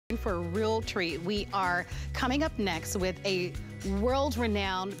For a real treat. We are coming up next with a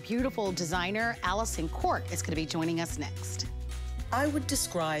world-renowned, beautiful designer. Allison Cork is going to be joining us next. I would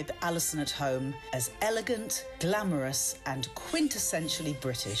describe Alison at home as elegant, glamorous, and quintessentially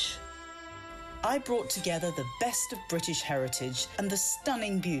British. I brought together the best of British heritage and the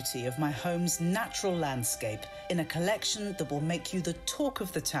stunning beauty of my home's natural landscape in a collection that will make you the talk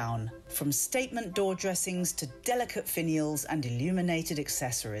of the town. From statement door dressings to delicate finials and illuminated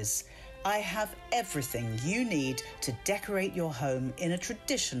accessories, I have everything you need to decorate your home in a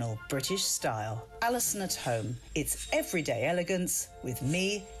traditional British style. Alison at home. It's everyday elegance with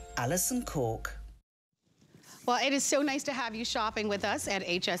me, Alison Cork. Well, it is so nice to have you shopping with us at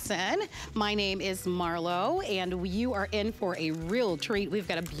HSN. My name is Marlo, and you are in for a real treat. We've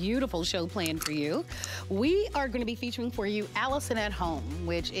got a beautiful show planned for you. We are going to be featuring for you Alison at Home,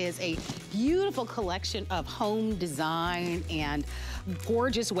 which is a beautiful collection of home design and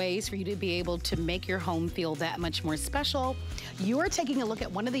gorgeous ways for you to be able to make your home feel that much more special. You are taking a look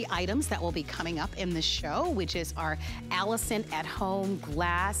at one of the items that will be coming up in the show, which is our Alison at Home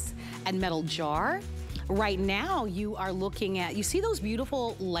glass and metal jar. Right now, you are looking at, you see those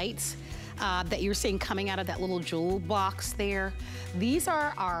beautiful lights that you're seeing coming out of that little jewel box there? These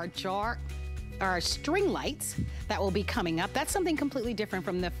are our string lights that will be coming up. That's something completely different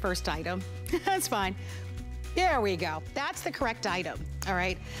from the first item. That's fine. There we go. That's the correct item, all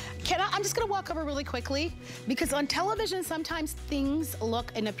right? I'm just gonna walk over really quickly because on television, sometimes things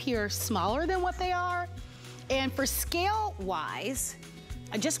look and appear smaller than what they are. And for scale-wise,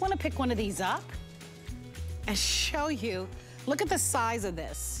 I just wanna pick one of these up and show you. Look at the size of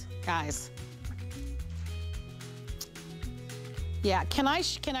this, guys. Yeah, can I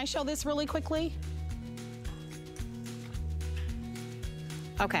show this really quickly?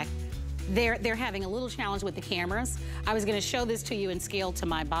 Okay, they're having a little challenge with the cameras. I was gonna show this to you in scale to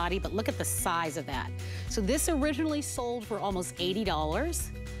my body, but look at the size of that. So this originally sold for almost $80.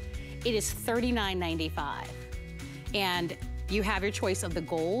 It is $39.95. And you have your choice of the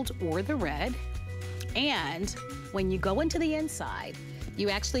gold or the red. And when you go into the inside, you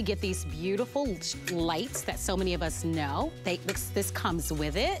actually get these beautiful lights that so many of us know. This comes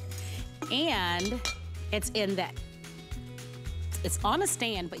with it, and it's on a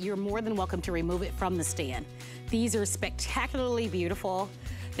stand, but you're more than welcome to remove it from the stand. These are spectacularly beautiful.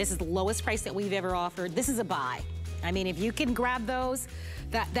 This is the lowest price that we've ever offered. This is a buy. I mean, if you can grab those,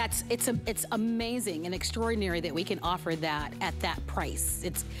 it's amazing and extraordinary that we can offer that at that price.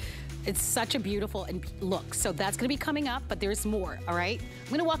 It's such a beautiful look. So that's gonna be coming up, but there's more, all right?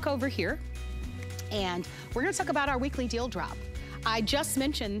 I'm gonna walk over here and we're gonna talk about our weekly deal drop. I just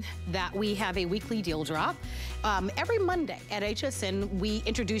mentioned that we have a weekly deal drop. Every Monday at HSN, we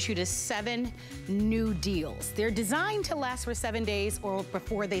introduce you to 7 new deals. They're designed to last for 7 days or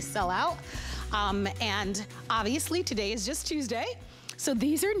before they sell out. And obviously today is just Tuesday, so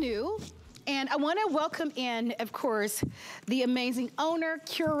these are new. And I want to welcome in, of course, the amazing owner,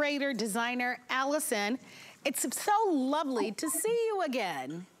 curator, designer, Alison. It's so lovely to see you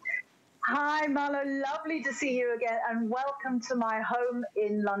again. Hi, Marlo. Lovely to see you again, and welcome to my home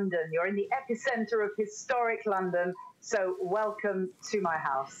in London. You're in the epicenter of historic London, so welcome to my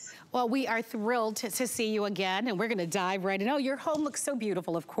house. Well, we are thrilled to see you again, and we're going to dive right in. Oh, your home looks so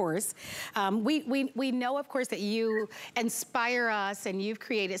beautiful, of course. We know, of course, that you inspire us, and you've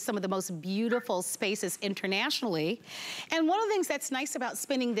created some of the most beautiful spaces internationally. And one of the things that's nice about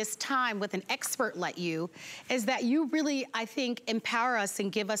spending this time with an expert like you is that you really, I think, empower us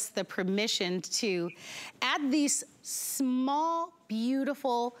and give us the permission to add these small,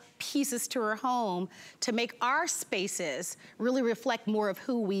 beautiful pieces to our home to make our spaces really reflect more of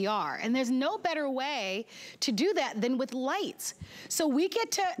who we are. And there's no better way to do that than with lights. So we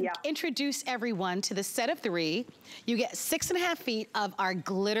get to introduce everyone to the set of 3. You get 6.5 feet of our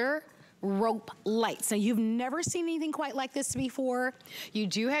glitter rope lights. Now, you've never seen anything quite like this before. You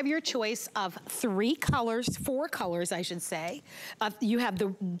do have your choice of 4 colors, I should say. You have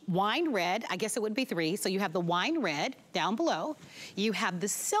the wine red, I guess it would be 3. So you have the wine red down below. You have the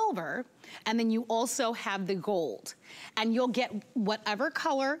silver, and then you also have the gold. And you'll get whatever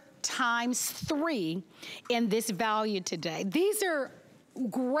color times 3 in this value today. These are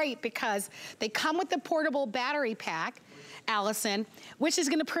great because they come with the portable battery pack, Alison, which is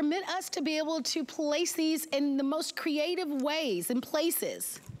gonna permit us to be able to place these in the most creative ways and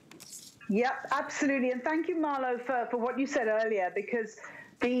places. Yep, absolutely. And thank you, Marlo, for what you said earlier, because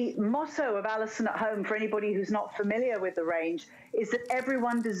the motto of Alison at Home, for anybody who's not familiar with the range, is that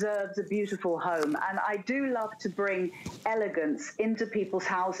everyone deserves a beautiful home. And I do love to bring elegance into people's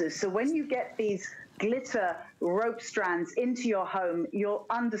houses. So when you get these glitter rope strands into your home, you'll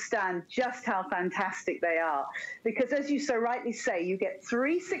understand just how fantastic they are. Because as you so rightly say, you get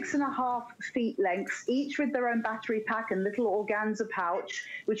 3 6.5 feet lengths, each with their own battery pack and little organza pouch,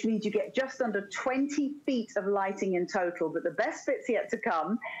 which means you get just under 20 feet of lighting in total. But the best bit's yet to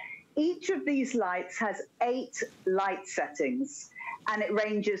come. Each of these lights has 8 light settings, and it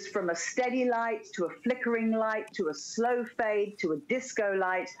ranges from a steady light to a flickering light to a slow fade to a disco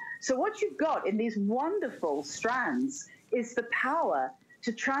light. So what you've got in these wonderful strands is the power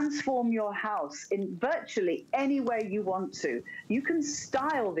to transform your house in virtually any way you want to. You can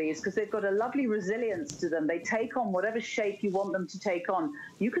style these because they've got a lovely resilience to them. They take on whatever shape you want them to take on.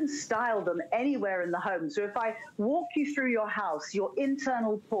 You can style them anywhere in the home. So if I walk you through your house, your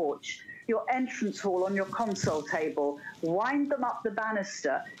internal porch, your entrance hall on your console table, wind them up the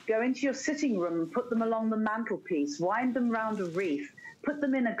banister, go into your sitting room and put them along the mantelpiece, wind them round a wreath, put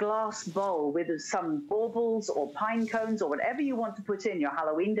them in a glass bowl with some baubles or pine cones or whatever you want to put in, your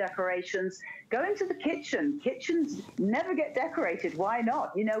Halloween decorations. Go into the kitchen. Kitchens never get decorated. Why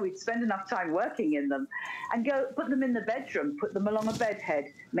not? You know, we'd spend enough time working in them. And go put them in the bedroom, put them along a bed head,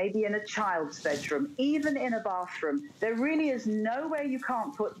 maybe in a child's bedroom, even in a bathroom. There really is nowhere you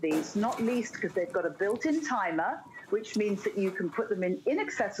can't put these, not least because they've got a built-in timer, which means that you can put them in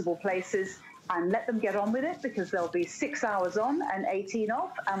inaccessible places and let them get on with it, because they'll be 6 hours on and 18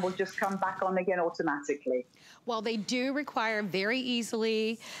 off and will just come back on again automatically. Well, they do require very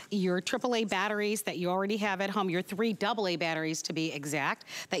easily your AAA batteries that you already have at home, your 3 AA batteries to be exact,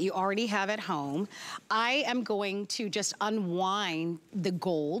 that you already have at home. I am going to just unwind the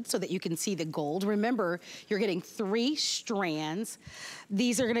gold so that you can see the gold. Remember, you're getting 3 strands.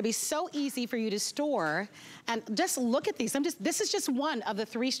 These are gonna be so easy for you to store. And just look at these. This is just one of the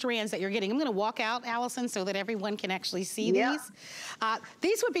 3 strands that you're getting. I'm gonna walk out, Allison, so that everyone can actually see these.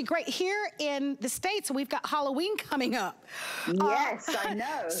 These would be great. Here in the States, we've got Halloween coming up. Yes, I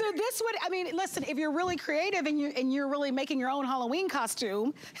know. So this would, I mean, listen, if you're really creative and you're really making your own Halloween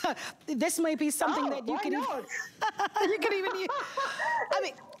costume, this might be something that you can, you can even use. I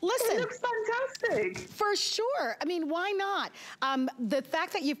mean, listen. It looks fantastic. For sure. I mean, why not? The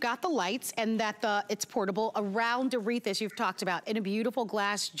fact that you've got the lights and that it's portable around a wreath, as you've talked about, in a beautiful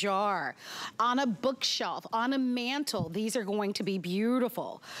glass jar, on a bookshelf, on a mantle, these are going to be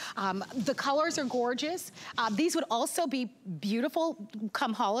beautiful. The colors are gorgeous. These would also be beautiful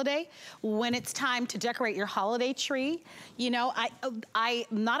come holiday when it's time to decorate your holiday tree. You know, I'm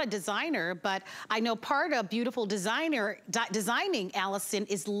not a designer, but I know part of beautiful designing, Allison,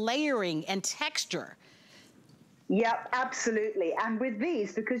 is layering and texture. Yep, absolutely. And with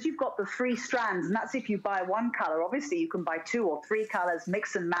these, because you've got the 3 strands, and that's if you buy one color, obviously you can buy 2 or 3 colors,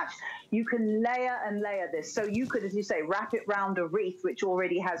 mix and match. You can layer and layer this. So you could, as you say, wrap it round a wreath, which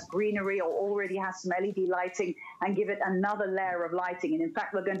already has greenery or already has some LED lighting, and give it another layer of lighting. And in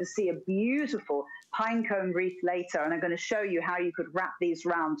fact, we're going to see a beautiful pine cone wreath later, and I'm going to show you how you could wrap these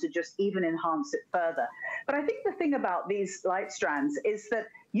round to just even enhance it further. But I think the thing about these light strands is that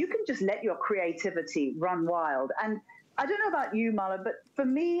you can just let your creativity run wild. And I don't know about you, Marla, but for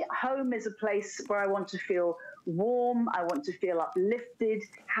me, home is a place where I want to feel warm, I want to feel uplifted,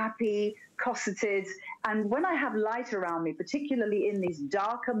 happy, cosseted. And when I have light around me, particularly in these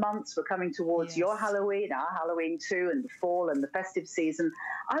darker months, we're coming towards your Halloween, our Halloween too, and the fall and the festive season,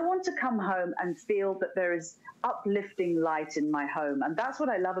 I want to come home and feel that there is uplifting light in my home. And that's what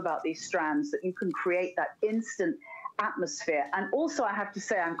I love about these strands, that you can create that instant atmosphere. And also, I have to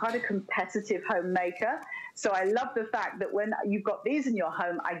say, I'm quite a competitive homemaker. So I love the fact that when you've got these in your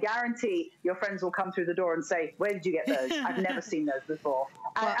home, I guarantee your friends will come through the door and say, where did you get those? I've never seen those before.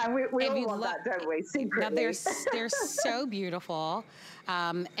 Well, and we all want that, don't we, secretly? Now they're so beautiful.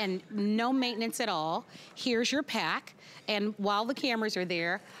 And no maintenance at all. Here's your pack. And while the cameras are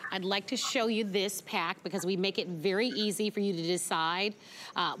there, I'd like to show you this pack because we make it very easy for you to decide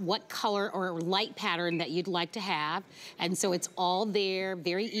what color or light pattern that you'd like to have. And so it's all there,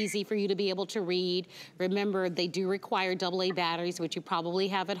 very easy for you to be able to read. Remember, they do require AA batteries, which you probably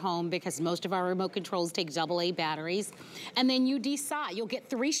have at home because most of our remote controls take AA batteries. And then you decide, you'll get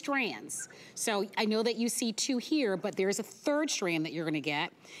 3 strands. So I know that you see 2 here, but there's a 3rd strand that you're gonna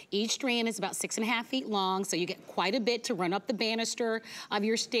get. Each strand is about 6.5 feet long, so you get quite a bit to run up the banister of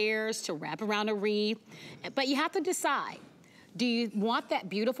your stairs, to wrap around a wreath. But you have to decide, do you want that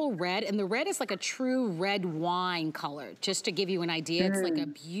beautiful red? And the red is like a true red wine color, just to give you an idea. It's like a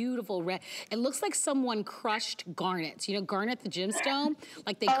beautiful red. It looks like someone crushed garnets. You know, garnet the gemstone?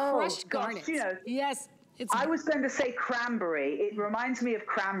 Like they crushed garnets. You know. Yes. I was going to say cranberry. It reminds me of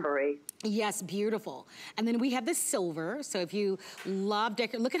cranberry. Yes, beautiful. And then we have the silver. So if you love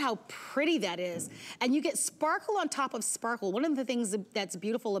look at how pretty that is. And you get sparkle on top of sparkle. One of the things that's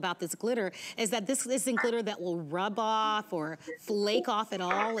beautiful about this glitter is that this isn't glitter that will rub off or flake off at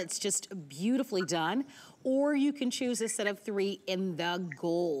all. It's just beautifully done. Or you can choose a set of 3 in the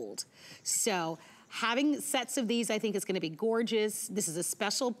gold. So having sets of these, I think, is gonna be gorgeous. This is a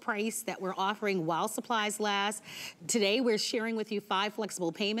special price that we're offering while supplies last. Today, we're sharing with you 5 flexible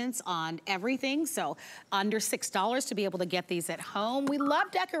payments on everything, so under $6 to be able to get these at home. We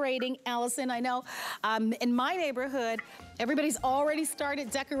love decorating, Allison. I know in my neighborhood, everybody's already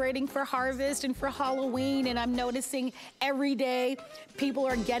started decorating for harvest and for Halloween, and I'm noticing every day people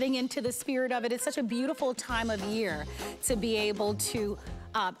are getting into the spirit of it. It's such a beautiful time of year to be able to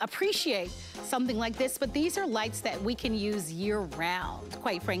appreciate something like this, but these are lights that we can use year-round,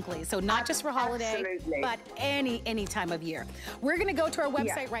 quite frankly. So not just for holiday, but any time of year. We're gonna go to our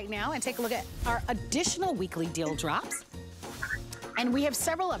website right now and take a look at our additional weekly deal drops. And we have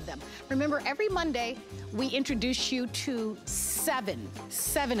several of them. Remember, every Monday, we introduce you to seven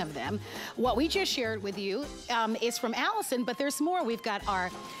of them. What we just shared with you is from Allison, but there's more. We've got our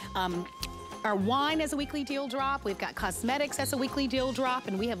wine as a weekly deal drop. We've got cosmetics as a weekly deal drop,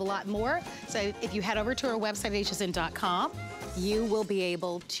 and we have a lot more. So if you head over to our website, hsn.com, you will be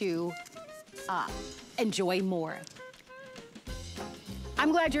able to enjoy more.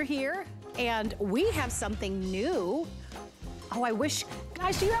 I'm glad you're here, and we have something new. Oh, I wish,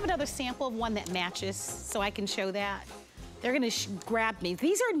 guys, do you have another sample of one that matches so I can show that? They're gonna grab me.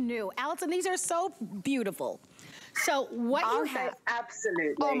 These are new. Allison, these are so beautiful. So what you have,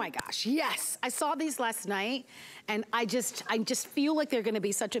 absolutely. Oh my gosh, yes. I saw these last night and I just feel like they're gonna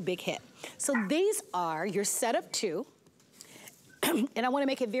be such a big hit. So these are your set of 2. And I wanna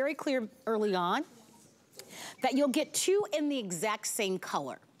make it very clear early on that you'll get 2 in the exact same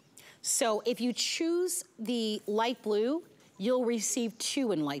color. So if you choose the light blue, you'll receive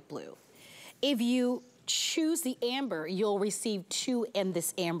 2 in light blue. If you choose the amber, you'll receive 2 in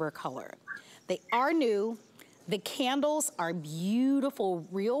this amber color. They are new. The candles are beautiful,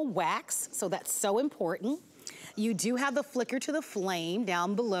 real wax, so that's so important. You do have the flicker to the flame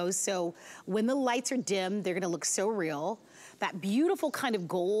down below, so when the lights are dim, they're gonna look so real. That beautiful kind of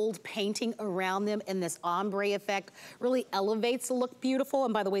gold painting around them and this ombre effect really elevates the look beautiful.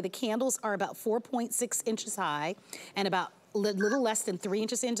 And by the way, the candles are about 4.6 inches high and about a little less than 3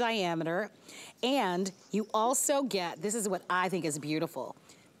 inches in diameter. And you also get, this is what I think is beautiful.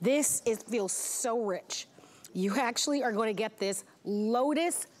 This feels so rich. You actually are going to get this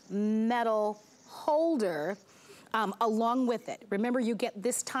lotus metal holder along with it. Remember, you get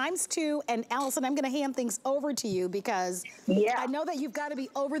this ×2, and Allison, I'm going to hand things over to you because I know that you've got to be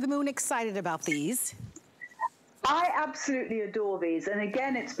over the moon excited about these. I absolutely adore these. And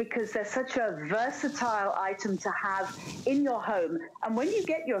again, it's because they're such a versatile item to have in your home. And when you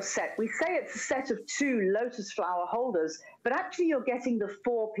get your set, we say it's a set of 2 lotus flower holders, but actually you're getting the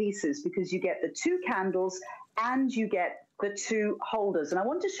 4 pieces because you get the 2 candles and you get the 2 holders. And I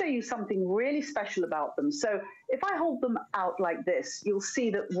want to show you something really special about them. So if I hold them out like this, you'll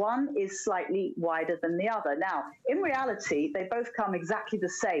see that one is slightly wider than the other. Now, in reality, they both come exactly the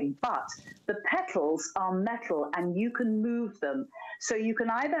same, but the petals are metal and you can move them. So you can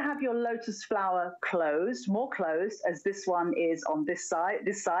either have your lotus flower closed, more closed, as this one is on this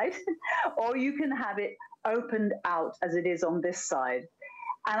side, or you can have it opened out as it is on this side.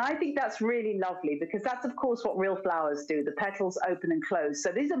 And I think that's really lovely because that's, of course, what real flowers do. The petals open and close.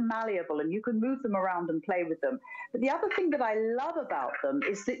 So these are malleable and you can move them around and play with them. But the other thing that I love about them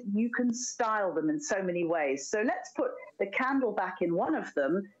is that you can style them in so many ways. So let's put the candle back in one of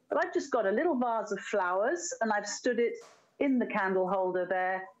them. But I've just got a little vase of flowers and I've stood it in the candle holder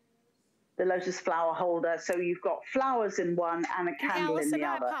there, the lotus flower holder. So you've got flowers in one and a candle in the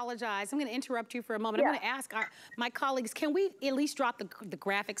other. I apologize. I'm going to interrupt you for a moment. I'm going to ask my colleagues, can we at least drop the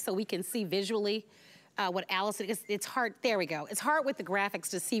graphics so we can see visually what Allison, it's hard. There we go. It's hard with the graphics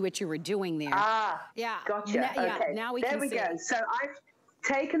to see what you were doing there. Yeah. Gotcha. Okay. Now we can see. There we go. So I've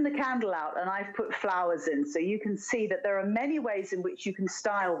taken the candle out and I've put flowers in, so you can see that there are many ways in which you can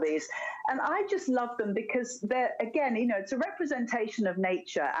style these. And I just love them because they're, again, you know, it's a representation of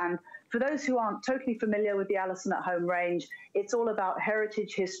nature. And for those who aren't totally familiar with the Allison at Home range, it's all about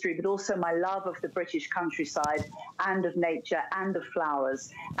heritage, history, but also my love of the British countryside and of nature and of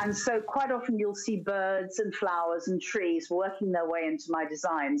flowers. And so quite often you'll see birds and flowers and trees working their way into my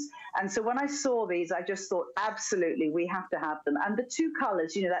designs. And so when I saw these, I just thought, absolutely, we have to have them. And the 2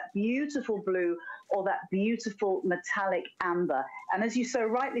 colors, you know, that beautiful blue or that beautiful metallic amber. And as you so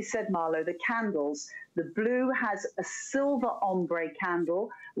rightly said, Marlo, the candles, the blue has a silver ombre candle,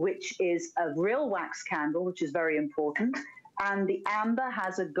 which is a real wax candle, which is very important. And the amber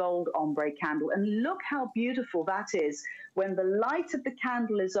has a gold ombre candle. And look how beautiful that is when the light of the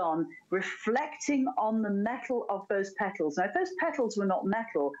candle is on, reflecting on the metal of those petals. Now, if those petals were not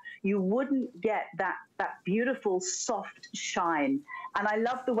metal, you wouldn't get that beautiful soft shine. And I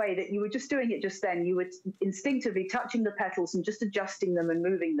love the way that you were just doing it just then. You were instinctively touching the petals and just adjusting them and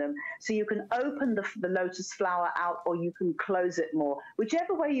moving them. So you can open the lotus flower out, or you can close it more,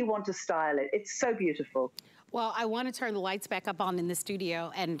 whichever way you want to style it. It's so beautiful. Well, I want to turn the lights back up on in the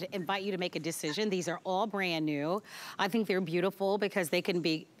studio and invite you to make a decision. These are all brand new. I think they're beautiful because they can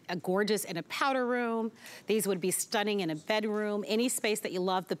be gorgeous in a powder room. These would be stunning in a bedroom, any space that you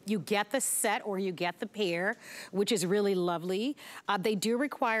love. You get the set or you get the pair, which is really lovely. They do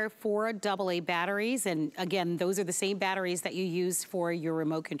require 4 AA batteries. And again, those are the same batteries that you use for your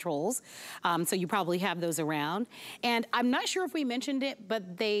remote controls. So you probably have those around. And I'm not sure if we mentioned it,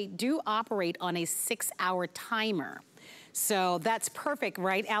 but they do operate on a 6-hour timer. So that's perfect,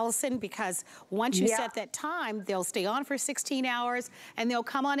 right, Allison? Because once you set that time, they'll stay on for 16 hours and they'll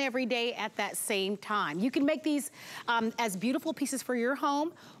come on every day at that same time. You can make these as beautiful pieces for your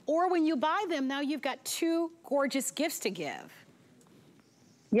home, or when you buy them, now you've got 2 gorgeous gifts to give.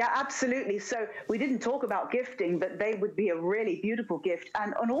 Yeah, absolutely. So we didn't talk about gifting, but they would be a really beautiful gift.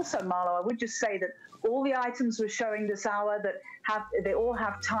 And also, Marlo, I would just say that all the items we're showing this hour they all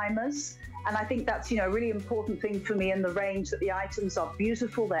have timers. And I think that's, a really important thing for me in the range, that the items are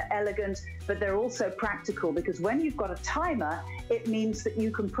beautiful, they're elegant, but they're also practical, because when you've got a timer, it means that you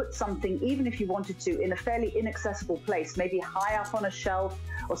can put something, even if you wanted to, in a fairly inaccessible place, maybe high up on a shelf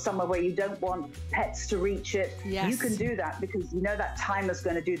or somewhere where you don't want pets to reach it. Yes. You can do that because you know that timer's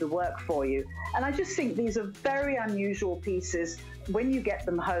going to do the work for you. And I just think these are very unusual pieces. When you get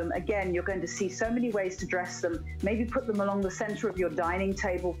them home, again, you're going to see so many ways to dress them. Maybe put them along the center of your dining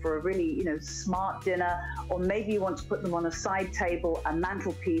table for a really, smart dinner, or maybe you want to put them on a side table, a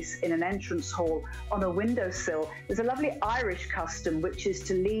mantelpiece in an entrance hall, on a windowsill. There's a lovely Irish custom, which is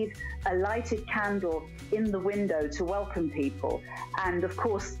to leave a lighted candle in the window to welcome people. And of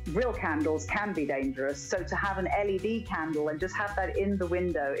course, real candles can be dangerous. So to have an LED candle and just have that in the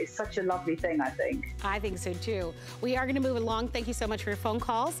window is such a lovely thing, I think. I think so too. We are going to move along. Thank you so much for your phone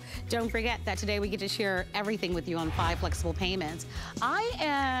calls. Don't forget that today we get to share everything with you on 5 flexible payments. I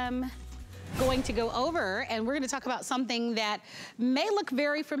am going to go over and we're going to talk about something that may look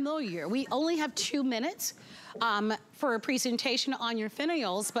very familiar. We only have 2 minutes for a presentation on your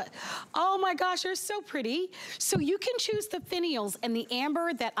finials, but oh my gosh, they're so pretty. So you can choose the finials, and the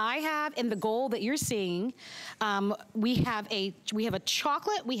amber that I have and the gold that you're seeing, we have a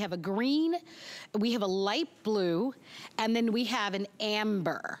chocolate, we have a green, we have a light blue, and then we have an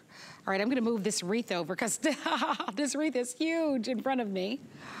amber. All right, I'm gonna move this wreath over because this wreath is huge in front of me.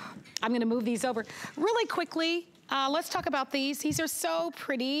 I'm gonna move these over really quickly. Let's talk about these. These are so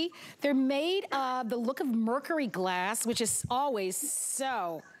pretty. They're made of the look of mercury glass, which is always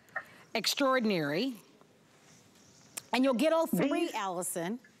so extraordinary. And you'll get all 3,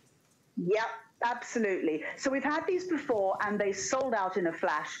 Allison. Yep, absolutely. So we've had these before and they sold out in a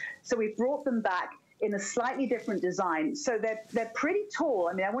flash. So we've brought them back in a slightly different design. So they're pretty tall.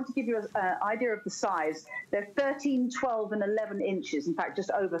 I mean, I want to give you an idea of the size. They're 13, 12, and 11 inches. In fact, just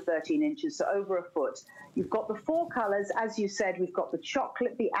over 13 inches, so over a foot. You've got the 4 colors. As you said, we've got the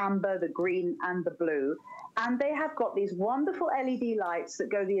chocolate, the amber, the green, and the blue. And they have got these wonderful LED lights that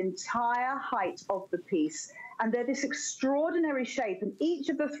go the entire height of the piece. And they're this extraordinary shape. And each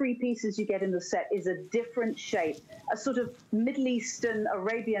of the 3 pieces you get in the set is a different shape, a sort of Middle Eastern,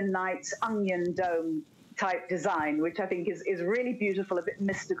 Arabian Nights, onion dome type design, which I think is really beautiful, a bit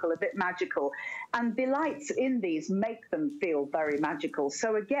mystical, a bit magical. And the lights in these make them feel very magical.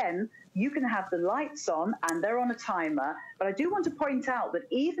 So again, you can have the lights on and they're on a timer, but I do want to point out that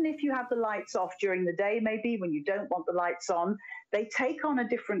even if you have the lights off during the day, maybe when you don't want the lights on, they take on a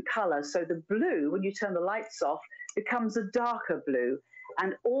different color. So the blue, when you turn the lights off, becomes a darker blue,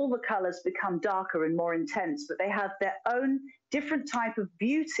 and all the colors become darker and more intense, but they have their own different type of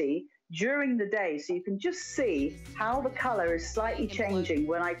beauty during the day. So you can just see how the color is slightly changing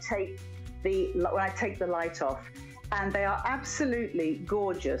when I take the light off. And they are absolutely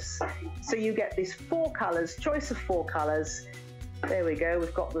gorgeous. So you get these 4 colors, choice of 4 colors. There we go.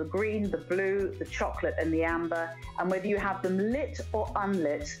 We've got the green, the blue, the chocolate, and the amber. And whether you have them lit or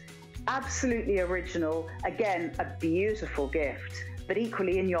unlit, absolutely original. Again, a beautiful gift. but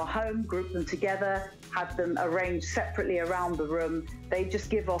equally in your home, group them together, have them arranged separately around the room. They just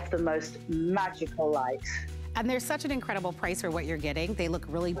give off the most magical light. And there's such an incredible price for what you're getting. They look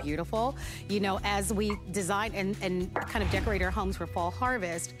really beautiful. You know, as we design and kind of decorate our homes for fall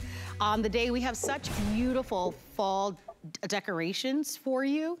harvest, on the day we have such beautiful fall decorations for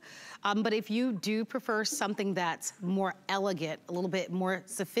you. But if you do prefer something that's more elegant, a little bit more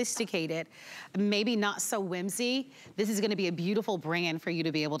sophisticated, maybe not so whimsy, this is gonna be a beautiful brand for you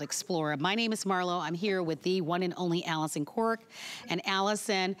to be able to explore. My name is Marlo. I'm here with the one and only Allison Cork. And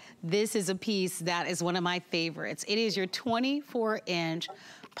Allison, this is a piece that is one of my favorites. It is your 24-inch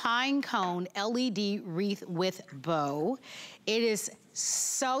pine cone LED wreath with bow. It is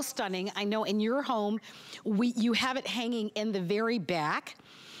so stunning. I know in your home, you have it hanging in the very back.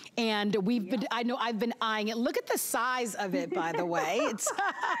 And I've been eyeing it. Look at the size of it, by the way. It's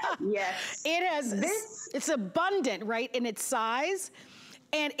yes. It's abundant, right, in its size.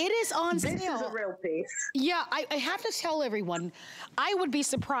 And it is on sale. This is a real piece. Yeah, I have to tell everyone, I would be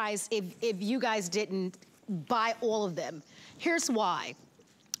surprised if you guys didn't buy all of them. Here's why.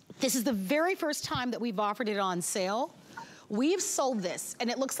 This is the very first time that we've offered it on sale. We've sold this, and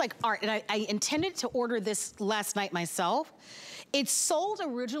it looks like art, and I intended to order this last night myself. It's sold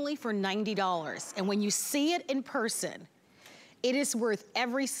originally for $90, and when you see it in person, it is worth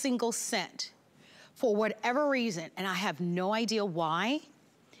every single cent. For whatever reason, and I have no idea why,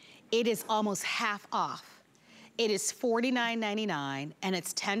 it is almost half off. It is $49.99, and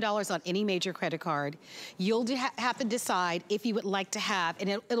it's $10 on any major credit card. You'll have to decide if you would like to have, and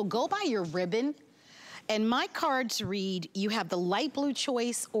it'll go by your ribbon. And my cards read, you have the light blue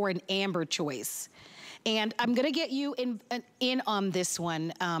choice or an amber choice. And I'm gonna get you in on this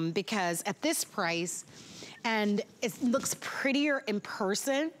one because at this price, and it looks prettier in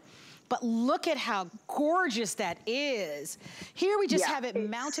person, but look at how gorgeous that is. Here we just have it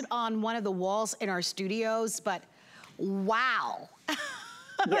mounted on one of the walls in our studios, but wow.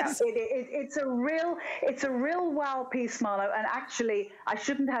 Yeah, it's a real wow piece, Marlo. And actually, I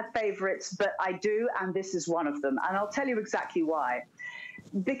shouldn't have favorites, but I do, and this is one of them. And I'll tell you exactly why.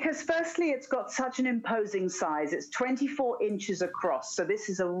 Because firstly, it's got such an imposing size. It's 24 inches across, so this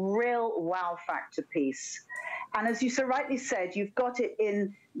is a real wow factor piece. And as you so rightly said, you've got it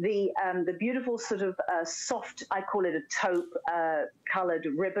in the beautiful sort of soft, I call it a taupe colored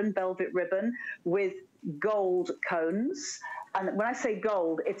ribbon, velvet ribbon with gold cones. And when I say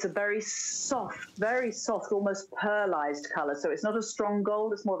gold, it's a very soft, almost pearlized color. So it's not a strong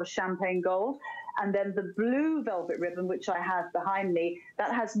gold, it's more of a champagne gold. And then the blue velvet ribbon, which I have behind me,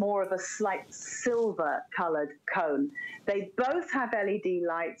 that has more of a slight silver colored cone. They both have LED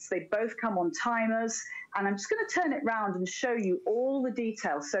lights. They both come on timers. And I'm just going to turn it around and show you all the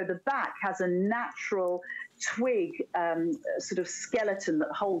details. So the back has a natural twig sort of skeleton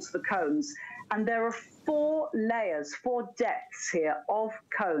that holds the cones. And there are 4 layers, 4 depths here of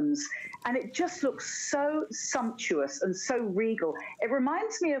cones. And it just looks so sumptuous and so regal. It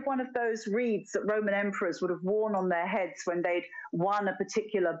reminds me of one of those wreaths that Roman emperors would have worn on their heads when they'd won a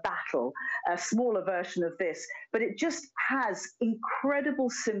particular battle, a smaller version of this. But it just has incredible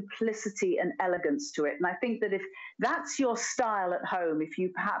simplicity and elegance to it. And I think that if that's your style at home, if you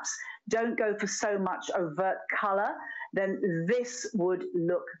perhaps don't go for so much overt color, then this would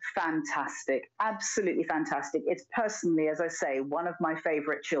look fantastic, absolutely fantastic. It's personally, as I say, one of my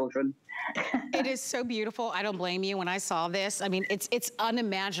favorite children. It is so beautiful. I don't blame you when I saw this. I mean, it's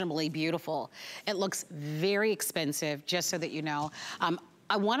unimaginably beautiful. It looks very expensive, just so that you know.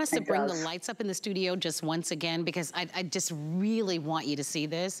 I want us to bring the lights up in the studio just once again because I just really want you to see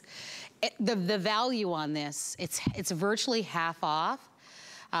this. The value on this, it's virtually half off.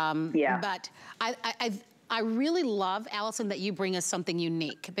 But I really love, Allison, that you bring us something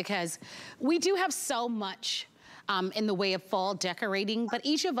unique because we do have so much in the way of fall decorating, but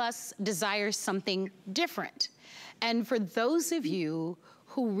each of us desires something different. And for those of you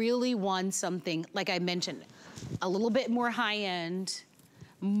who really want something, like I mentioned, a little bit more high-end,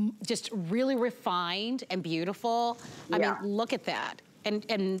 just really refined and beautiful, I mean, look at that.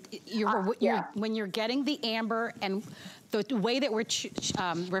 And when you're getting the amber, and the way that we're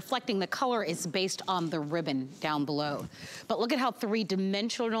reflecting the color is based on the ribbon down below. But look at how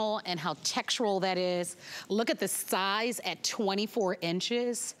 3-dimensional and how textural that is. Look at the size at 24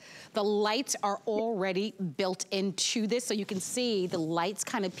 inches. The lights are already built into this, so you can see the lights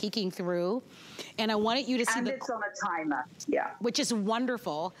kind of peeking through. And I wanted you to see it's on a timer, which is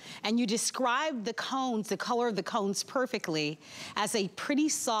wonderful. And you described the cones, the color of the cones perfectly, as a pretty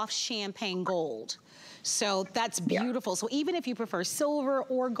soft champagne gold. So that's beautiful. So even if you prefer silver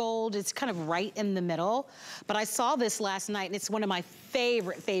or gold, it's kind of right in the middle. But I saw this last night and it's one of my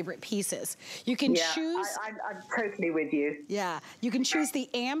favorite pieces. You can choose. I'm totally with you. Yeah, you can choose the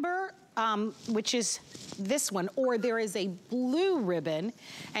amber, which is this one, or there is a blue ribbon.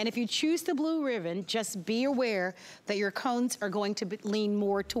 And if you choose the blue ribbon, just be aware that your cones are going to lean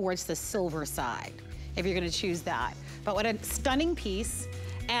more towards the silver side, if you're gonna choose that. But what a stunning piece.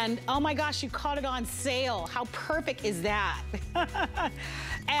 And oh my gosh, you caught it on sale. How perfect is that?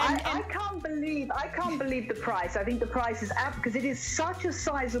 I can't believe the price. I think the price is out because it is such a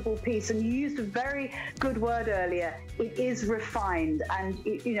sizable piece, and you used a very good word earlier. It is refined, and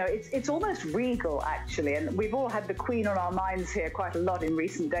it's almost regal actually. And we've all had the Queen on our minds here quite a lot in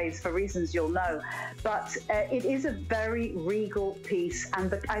recent days for reasons you'll know. But it is a very regal piece,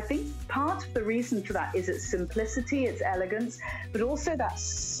 and I think part of the reason for that is its simplicity, its elegance, but also that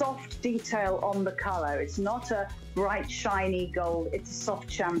soft detail on the color. It's not a bright, shiny gold. It's a soft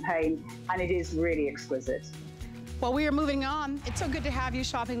champagne, and it is really exquisite. Well, we are moving on. It's so good to have you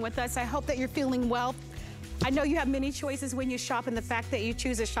shopping with us. I hope that you're feeling well. I know you have many choices when you shop, and the fact that you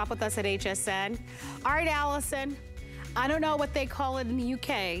choose to shop with us at HSN. All right, Allison, I don't know what they call it in the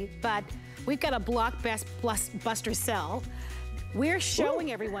UK, but we've got a blockbuster sell. We're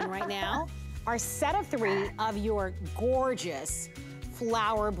showing everyone right now our set of 3 of your gorgeous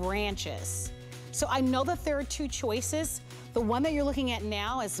flower branches. So I know that there are 2 choices. The one that you're looking at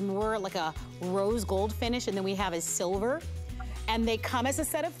now is more like a rose gold finish, and then we have a silver. And they come as a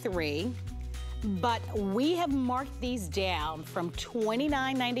set of 3, but we have marked these down from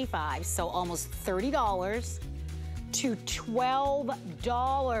 $29.95, so almost $30, to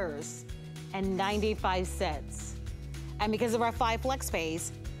 $12.95. And because of our 5 flex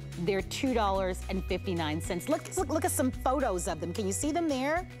pays, they're $2.59. Look at some photos of them. Can you see them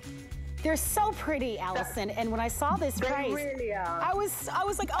there? They're so pretty, Allison. And when I saw this price, they really are. I was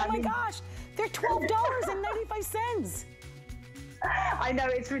like, oh my gosh, they're $12.95. I know,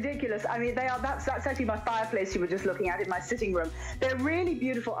 it's ridiculous. I mean, that's actually my fireplace you were just looking at in my sitting room. They're really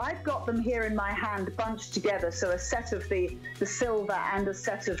beautiful. I've got them here in my hand bunched together, so a set of the silver and a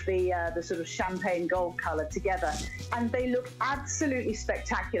set of the sort of champagne gold color together, and they look absolutely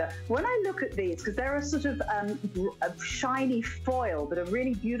spectacular. When I look at these, because they're a sort of a shiny foil, but a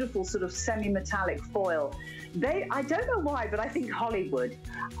really beautiful sort of semi-metallic foil. I don't know why, but I think Hollywood.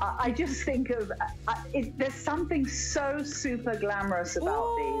 I just think of, there's something so super glamorous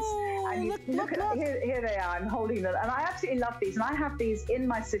about these. And you look at, here they are, I'm holding them. And I absolutely love these. And I have these in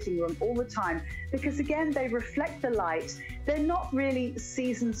my sitting room all the time because, again, they reflect the light. They're not really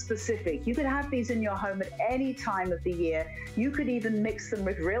season specific. You could have these in your home at any time of the year. You could even mix them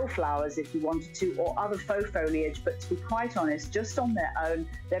with real flowers if you wanted to, or other faux foliage. But to be quite honest, just on their own,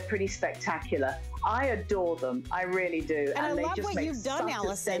 they're pretty spectacular. I adore them. I really do. And I love what you've done,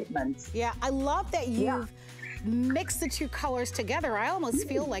 Allison. Yeah, I love that you've mixed the 2 colors together. I almost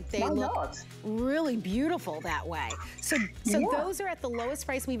feel like they look really beautiful that way. So those are at the lowest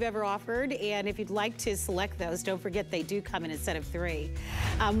price we've ever offered. And if you'd like to select those, don't forget they do come in a set of 3.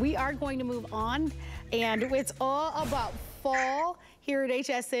 We are going to move on, and it's all about fall here at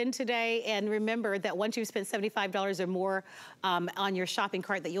HSN today. And remember that once you've spent $75 or more on your shopping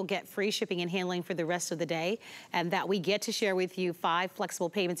cart, that you'll get free shipping and handling for the rest of the day, and that we get to share with you 5 flexible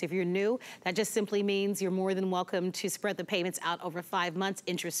payments. If you're new, that just simply means you're more than welcome to spread the payments out over 5 months,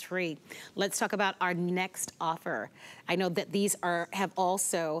 interest-free. Let's talk about our next offer. I know that these have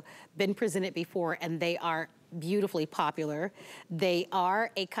also been presented before, and they are beautifully popular. They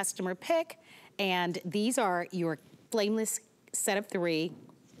are a customer pick, and these are your flameless set of 3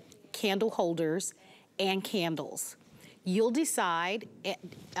 candle holders and candles. You'll decide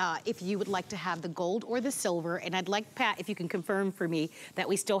if you would like to have the gold or the silver, and I'd like, Pat, if you can confirm for me that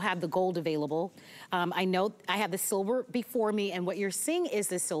we still have the gold available. I know I have the silver before me, and what you're seeing is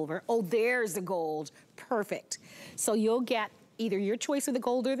the silver. Oh, there's the gold. Perfect. So you'll get either your choice of the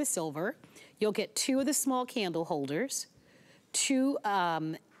gold or the silver. You'll get 2 of the small candle holders,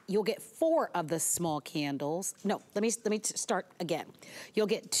 you'll get 4 of the small candles. No, let me start again. You'll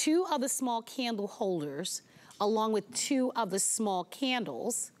get 2 of the small candle holders along with 2 of the small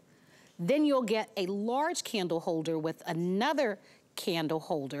candles. Then you'll get a large candle holder with another candle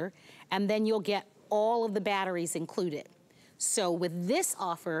holder, and then you'll get all of the batteries included. So with this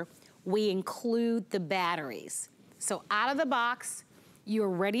offer, we include the batteries. So out of the box, you're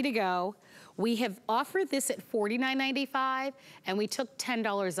ready to go. We have offered this at $49.95, and we took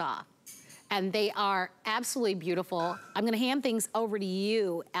 $10 off. and they are absolutely beautiful. I'm gonna hand things over to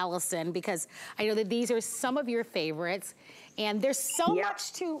you, Allison, because I know that these are some of your favorites. And there's so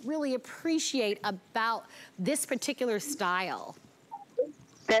much to really appreciate about this particular style.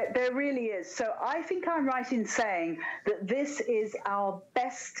 There really is. So I think I'm right in saying that this is our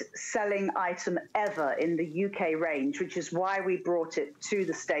best-selling item ever in the UK range, which is why we brought it to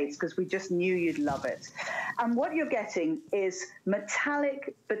the States, because we just knew you'd love it. And what you're getting is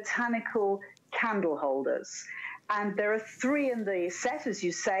metallic botanical candle holders. And there are 3 in the set, as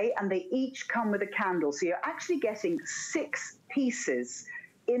you say, and they each come with a candle. So you're actually getting 6 pieces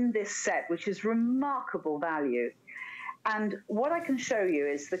in this set, which is remarkable value. And what I can show you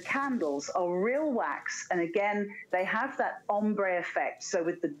is the candles are real wax, and again, they have that ombre effect. So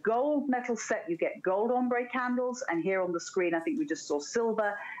with the gold metal set, you get gold ombre candles, and here on the screen, I think we just saw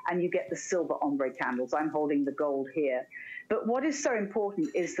silver, and you get the silver ombre candles. I'm holding the gold here. But what is so important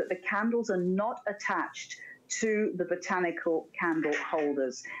is that the candles are not attached to the botanical candle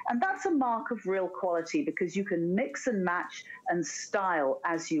holders. And that's a mark of real quality, because you can mix and match and style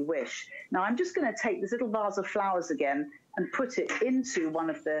as you wish. Now I'm just gonna take this little vase of flowers again and put it into one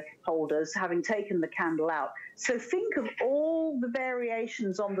of the holders, having taken the candle out. So think of all the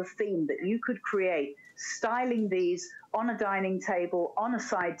variations on the theme that you could create, styling these on a dining table, on a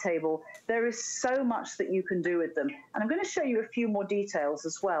side table. There is so much that you can do with them. And I'm gonna show you a few more details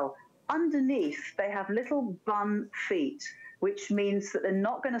as well. Underneath, they have little bun feet, which means that they're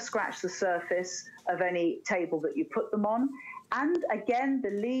not going to scratch the surface of any table that you put them on. And again, the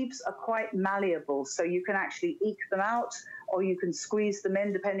leaves are quite malleable, so you can actually eke them out, or you can squeeze them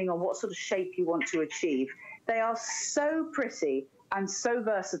in, depending on what sort of shape you want to achieve. They are so pretty and so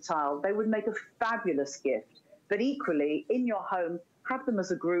versatile. They would make a fabulous gift. But equally, in your home, have them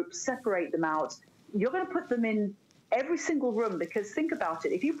as a group, separate them out. You're going to put them in every single room, because think about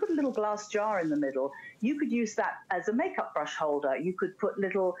it, if you put a little glass jar in the middle, you could use that as a makeup brush holder. You could put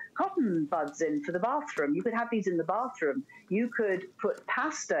little cotton buds in for the bathroom. You could have these in the bathroom. You could put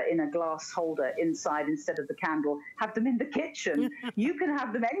pasta in a glass holder inside instead of the candle, have them in the kitchen. You can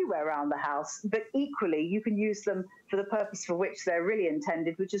have them anywhere around the house, but equally you can use them for the purpose for which they're really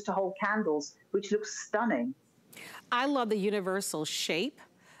intended, which is to hold candles, which looks stunning. I love the universal shape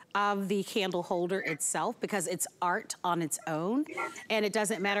of the candle holder itself, because it's art on its own, and it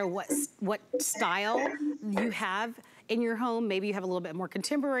doesn't matter what style you have in your home. Maybe you have a little bit more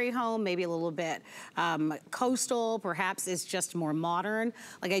contemporary home, maybe a little bit coastal, perhaps it's just more modern.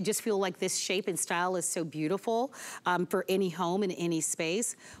 Like, I just feel like this shape and style is so beautiful for any home in any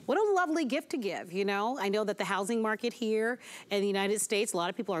space. What a lovely gift to give, you know? I know that the housing market here in the United States, a lot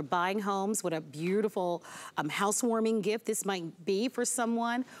of people are buying homes. What a beautiful housewarming gift this might be for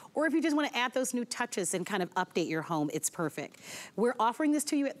someone. Or if you just want to add those new touches and kind of update your home, it's perfect. We're offering this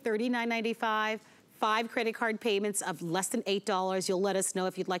to you at $39.95. 5 credit card payments of less than $8. You'll let us know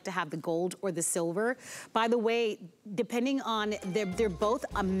if you'd like to have the gold or the silver. By the way, depending on, they're both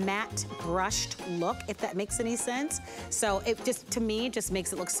a matte brushed look, if that makes any sense. So it just, to me, it just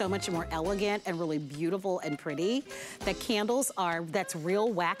makes it look so much more elegant and really beautiful and pretty. The candles are, that's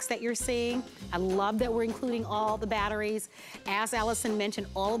real wax that you're seeing. I love that we're including all the batteries. As Allison mentioned,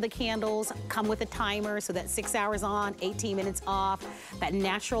 all of the candles come with a timer, so that's 6 hours on, 18 minutes off, that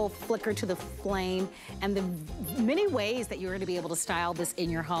natural flicker to the flame, and the many ways that you're gonna be able to style this in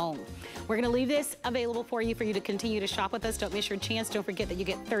your home. We're gonna leave this available for you to continue to shop with us. Don't miss your chance. Don't forget that you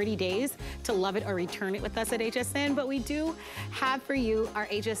get 30 days to love it or return it with us at HSN, but we do have for you our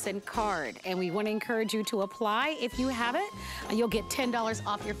HSN card, and we wanna encourage you to apply if you have it. You'll get $10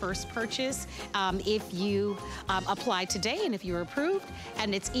 off your first purchase if you apply today and if you're approved,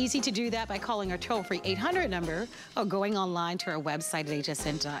 and it's easy to do that by calling our toll-free 800 number or going online to our website at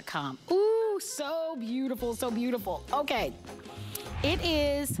hsn.com. Ooh, so beautiful, so beautiful. Okay, it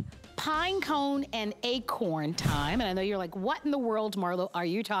is pine cone and acorn time, and I know you're like, what in the world, Marlo, are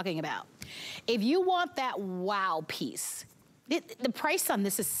you talking about? If you want that wow piece, the price on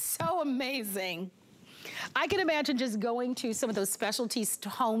this is so amazing. I can imagine just going to some of those specialty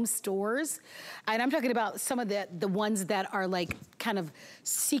home stores, and I'm talking about some of the ones that are like kind of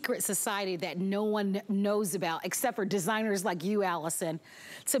secret society that no one knows about except for designers like you, Allison,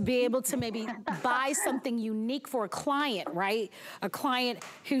 to be able to maybe buy something unique for a client, right? A client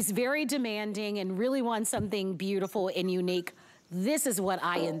who's very demanding and really wants something beautiful and unique. This is what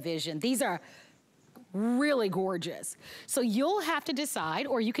I envision. These are really gorgeous. So you'll have to decide,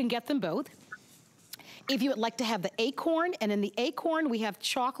 or you can get them both, if you would like to have the acorn, and in the acorn we have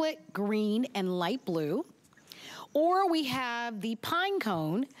chocolate, green, and light blue. Or we have the pine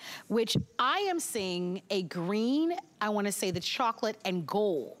cone, which I am seeing a green, I wanna say the chocolate and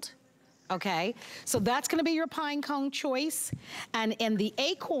gold. Okay, so that's gonna be your pine cone choice. And in the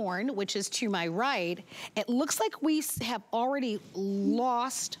acorn, which is to my right, it looks like we have already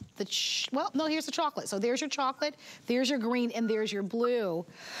lost the, well, no, here's the chocolate. So there's your chocolate, there's your green, and there's your blue.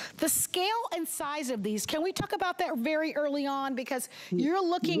 The scale and size of these, can we talk about that very early on? Because you're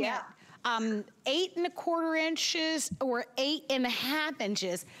looking at 8 1/4 inches or 8 1/2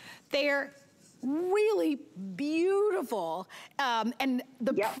 inches. They're really beautiful. And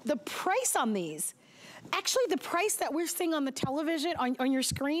the price on these, actually the price that we're seeing on the television, on your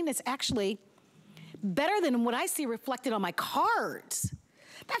screen, is actually better than what I see reflected on my cards.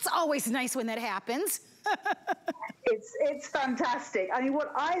 That's always nice when that happens. It's fantastic. I mean,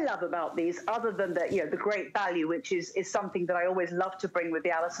 what I love about these, other than the great value, which is something that I always love to bring with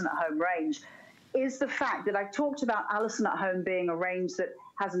the Allison at Home range, is the fact that I've talked about Allison at Home being a range that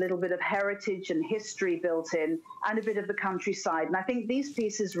has a little bit of heritage and history built in and a bit of the countryside. And I think these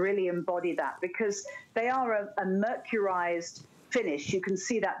pieces really embody that because they are a mercurized finish. You can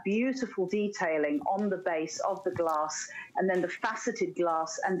see that beautiful detailing on the base of the glass, and then the faceted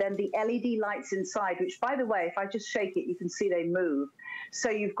glass, and then the LED lights inside, which, by the way, if I just shake it, you can see they move. So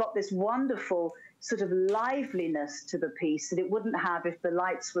you've got this wonderful sort of liveliness to the piece that it wouldn't have if the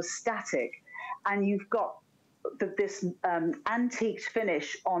lights were static. And you've got this antiqued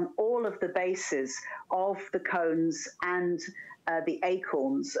finish on all of the bases of the cones and the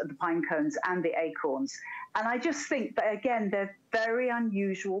acorns, the pine cones and the acorns. And I just think that, again, they're very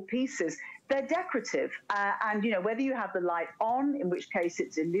unusual pieces. They're decorative. And, whether you have the light on, in which case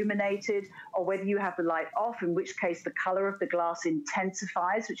it's illuminated, or whether you have the light off, in which case the color of the glass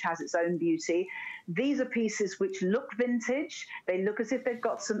intensifies, which has its own beauty. These are pieces which look vintage. They look as if they've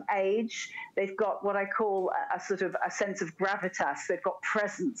got some age. They've got what I call a sort of a sense of gravitas. They've got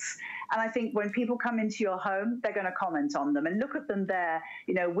presence. And I think when people come into your home, they're going to comment on them. And look at them there,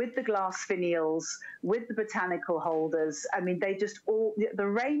 with the glass finials, with the botanical holders. I mean, they just the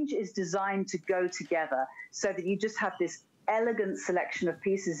range is designed to go together so that you just have this elegant selection of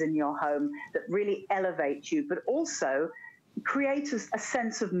pieces in your home that really elevate you, but also create a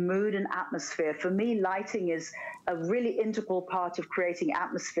sense of mood and atmosphere. For me, lighting is a really integral part of creating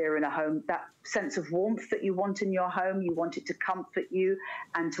atmosphere in a home, that sense of warmth that you want in your home. You want it to comfort you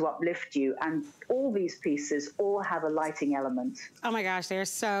and to uplift you. And all these pieces all have a lighting element. Oh my gosh, they're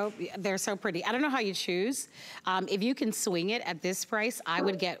so pretty. I don't know how you choose. If you can swing it at this price, I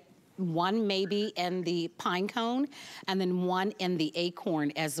would get one maybe in the pine cone and then one in the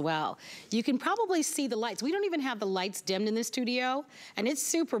acorn as well. You can probably see the lights. We don't even have the lights dimmed in the studio, and it's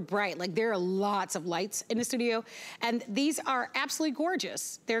super bright. Like, there are lots of lights in the studio, and these are absolutely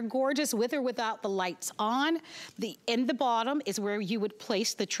gorgeous. They're gorgeous with or without the lights on. In the bottom is where you would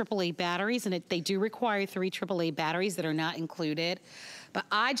place the AAA batteries, and they do require 3 AAA batteries that are not included. But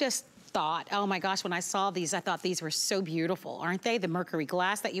I just thought, oh my gosh, when I saw these, I thought these were so beautiful, aren't they? The mercury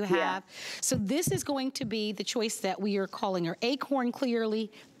glass that you have. Yeah. So this is going to be the choice that we are calling your acorn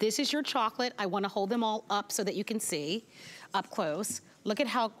clearly. This is your chocolate. I want to hold them all up so that you can see up close. Look at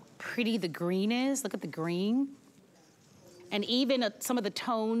how pretty the green is. Look at the green. And even some of the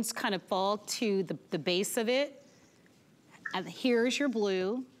tones kind of fall to the base of it. And here's your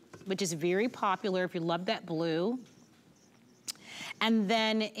blue, which is very popular if you love that blue. And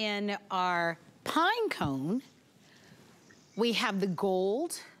then in our pine cone, we have the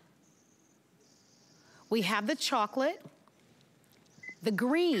gold, we have the chocolate, the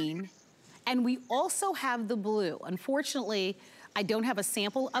green, and we also have the blue. Unfortunately, I don't have a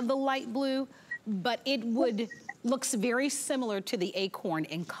sample of the light blue, but it looks very similar to the acorn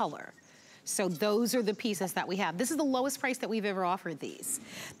in color. So those are the pieces that we have. This is the lowest price that we've ever offered these.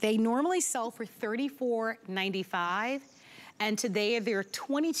 They normally sell for $34.95. And today they're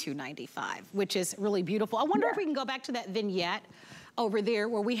 $22.95, which is really beautiful. I wonder if we can go back to that vignette over there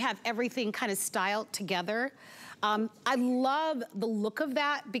where we have everything kind of styled together. I love the look of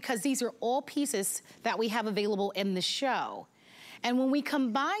that because these are all pieces that we have available in the show. And when we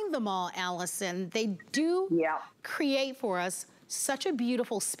combine them all, Allison, they do create for us such a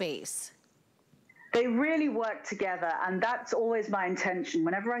beautiful space. They really work together, and that's always my intention.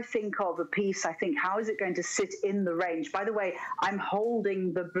 Whenever I think of a piece, I think, how is it going to sit in the range? By the way, I'm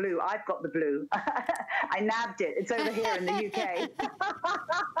holding the blue. I've got the blue. I nabbed it. It's over here in the UK.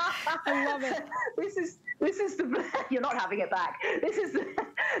 I love it. This is the you're not having it back. This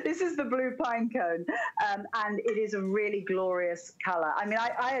is the blue pine cone, and it is a really glorious color. I mean,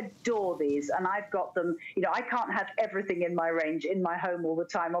 I adore these, and I've got them. You know, I can't have everything in my range in my home all the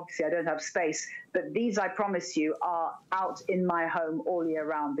time. Obviously, I don't have space, but these, I promise you, are out in my home all year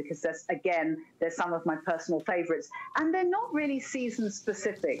round, because they're some of my personal favorites, and they're not really season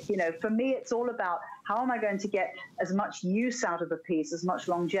specific. You know, for me, it's all about how am I going to get as much use out of a piece, as much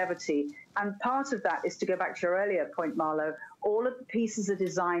longevity. And part of that is, to go back to your earlier point, Marlo, all of the pieces are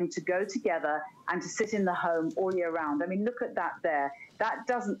designed to go together and to sit in the home all year round. I mean, look at that there. That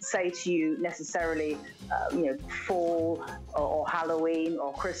doesn't say to you necessarily, fall or Halloween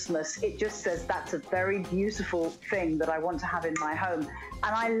or Christmas. It just says that's a very beautiful thing that I want to have in my home.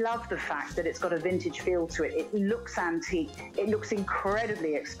 And I love the fact that it's got a vintage feel to it. It looks antique. It looks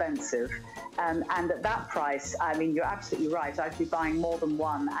incredibly expensive. And at that price, I mean, you're absolutely right. I'd be buying more than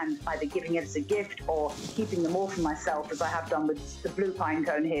one and either giving it as a gift or keeping them all for myself, as I have done with the blue pine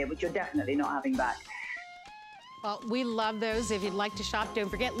cone here, which you're definitely not having back. Well, we love those. If you'd like to shop, don't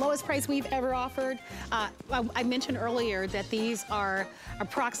forget, lowest price we've ever offered. I mentioned earlier that these are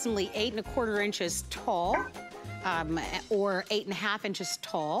approximately 8¼ inches tall, or 8½ inches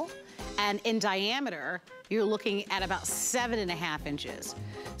tall. And in diameter, you're looking at about 7½ inches.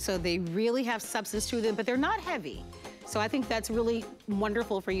 So they really have substance to them, but they're not heavy. So I think that's really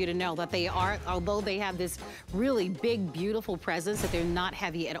wonderful for you to know that they are, although they have this really big, beautiful presence, that they're not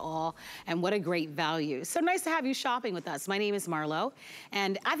heavy at all. And what a great value. So nice to have you shopping with us. My name is Marlo,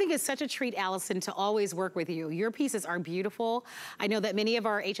 and I think it's such a treat, Allison, to always work with you. Your pieces are beautiful. I know that many of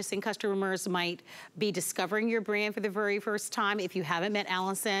our HSN customers might be discovering your brand for the very first time. If you haven't met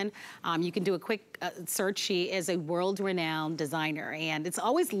Allison, you can do a quick search. She is a world-renowned designer, and it's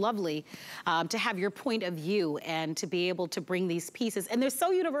always lovely to have your point of view and to be able to bring these pieces. And they're so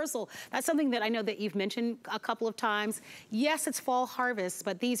universal. That's something that I know that you've mentioned a couple of times. Yes, it's fall harvest,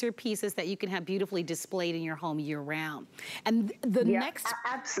 but these are pieces that you can have beautifully displayed in your home year round. And the next...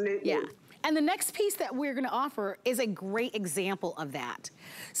 Absolutely. Yeah. And the next piece that we're gonna offer is a great example of that.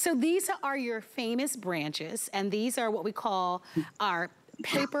 So these are your famous branches, and these are what we call our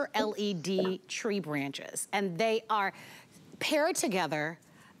paper LED tree branches. And they are paired together.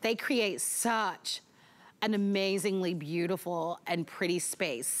 They create such an amazingly beautiful and pretty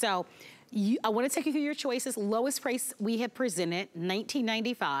space. So I want to take you through your choices. Lowest price we have presented,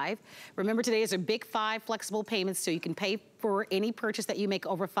 $19.95. Remember, today is a big 5 flexible payments, so you can pay for any purchase that you make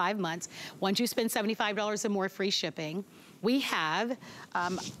over 5 months. Once you spend $75 or more, free shipping. We have,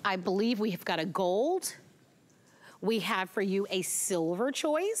 I believe we have got a gold. We have for you a silver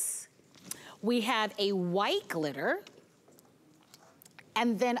choice. We have a white glitter.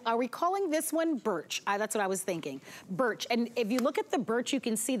 And then, are we calling this one birch? That's what I was thinking, birch. And if you look at the birch, you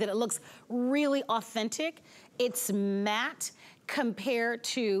can see that it looks really authentic. It's matte compared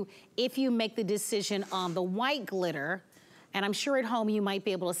to if you make the decision on the white glitter. And I'm sure at home you might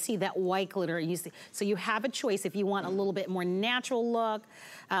be able to see that white glitter. So you have a choice if you want a little bit more natural look.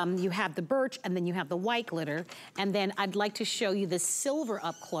 You have the birch, and then you have the white glitter. And then I'd like to show you the silver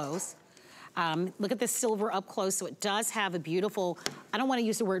up close. Look at the silver up close. So it does have a beautiful, I don't want to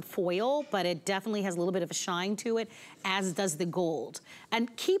use the word foil, but it definitely has a little bit of a shine to it, as does the gold.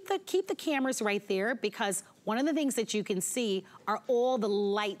 And keep the cameras right there, because one of the things that you can see are all the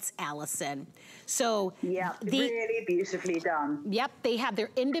lights, Allison. So yeah, really beautifully done. Yep, they have their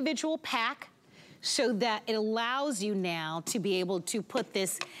individual pack, so that it allows you now to be able to put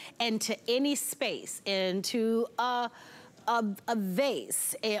this into any space, into a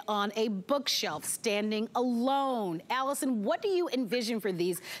vase, on a bookshelf, standing alone. Allison, what do you envision for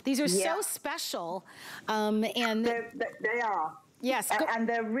these? These are so special, and they are. Yes, and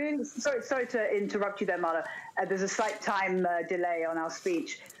they're really, sorry to interrupt you there, Marla. There's a slight time delay on our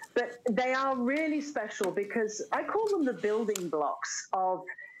speech, but they are really special because I call them the building blocks of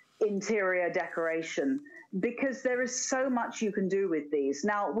interior decoration, because there is so much you can do with these.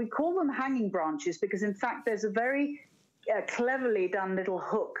 Now, we call them hanging branches because, in fact, there's a very cleverly done little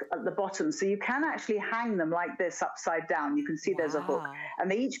hook at the bottom, so you can actually hang them like this upside down. You can see there's a hook, and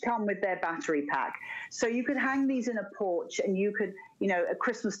they each come with their battery pack. So you could hang these in a porch, and you could, you know, at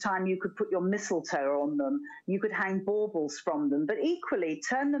Christmas time, you could put your mistletoe on them. You could hang baubles from them, but equally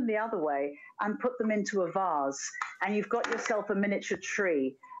turn them the other way and put them into a vase, and you've got yourself a miniature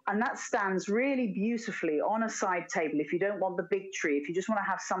tree. And that stands really beautifully on a side table if you don't want the big tree, if you just want to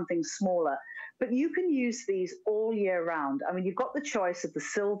have something smaller. But you can use these all year round. I mean, you've got the choice of the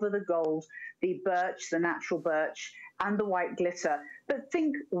silver, the gold, the birch, the natural birch, and the white glitter. But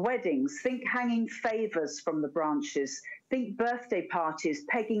think weddings, think hanging favors from the branches, think birthday parties,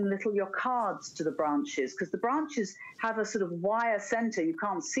 pegging your cards to the branches, because the branches have a sort of wire center. You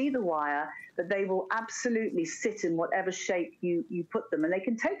can't see the wire, but they will absolutely sit in whatever shape you put them. And they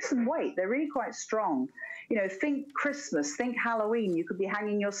can take some weight. They're really quite strong. You know, think Christmas, think Halloween. You could be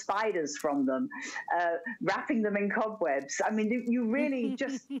hanging your spiders from them, wrapping them in cobwebs. I mean, you really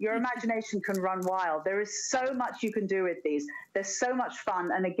just, your imagination can run wild. There is so much you can do with these. They're so much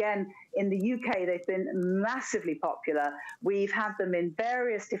fun. And again, in the UK, they've been massively popular. We've had them in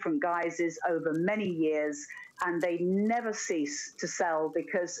various different guises over many years, and they never cease to sell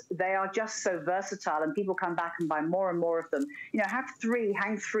because they are just so versatile, and people come back and buy more and more of them. You know, have three,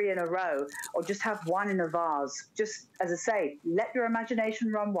 hang three in a row, or just have one in a vase. Just, as I say, let your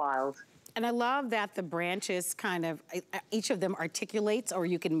imagination run wild. And I love that the branches kind of, each of them articulates, or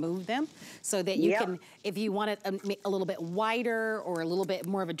you can move them so that you can, if you want it a little bit wider or a little bit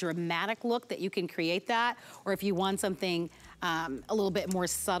more of a dramatic look, that you can create that. Or if you want something a little bit more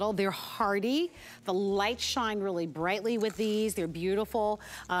subtle, they're hardy. The lights shine really brightly with these. They're beautiful.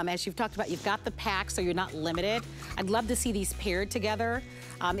 As you've talked about, you've got the pack, so you're not limited. I'd love to see these paired together.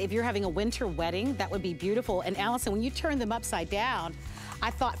 If you're having a winter wedding, that would be beautiful. And Allison, when you turn them upside down, I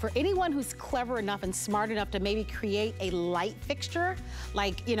thought for anyone who's clever enough and smart enough to maybe create a light fixture,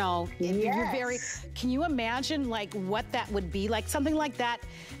 like, you know, you're very, can you imagine like what that would be? Like something like that,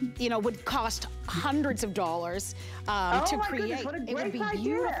 you know, would cost hundreds of dollars to create. It would be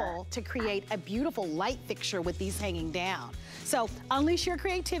beautiful to create a beautiful light fixture with these hanging down. So unleash your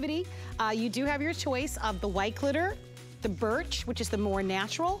creativity. You do have your choice of the white glitter, the birch, which is the more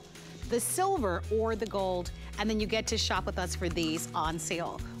natural, the silver, or the gold, and then you get to shop with us for these on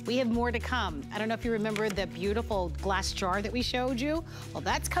sale. We have more to come. I don't know if you remember the beautiful glass jar that we showed you. Well,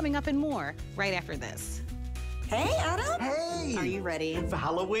 that's coming up and more right after this. Hey, Adam. Hey. Are you ready? For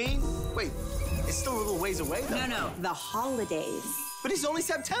Halloween? Wait, it's still a little ways away though. No, the holidays. But it's only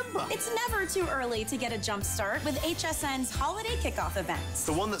September. It's never too early to get a jump start with HSN's holiday kickoff event.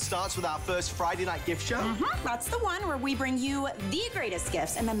 The one that starts with our first Friday night gift show? That's the one where we bring you the greatest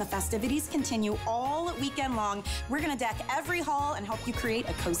gifts, and then the festivities continue all weekend long. We're gonna deck every hall and help you create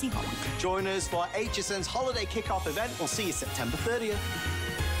a cozy home. Join us for HSN's holiday kickoff event. We'll see you September 30th.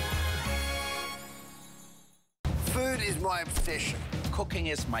 Food is my obsession. Cooking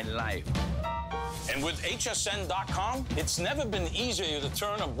is my life. And with HSN.com, it's never been easier to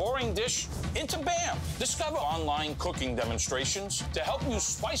turn a boring dish into BAM. Discover online cooking demonstrations to help you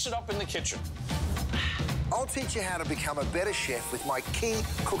spice it up in the kitchen. I'll teach you how to become a better chef with my key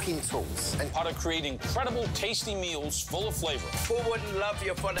cooking tools. And how to create incredible, tasty meals full of flavor. Who wouldn't love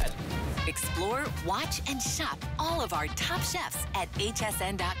you for that? Explore, watch, and shop all of our top chefs at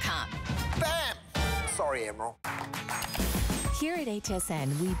hsn.com. Bam! Sorry, Emerald. Here at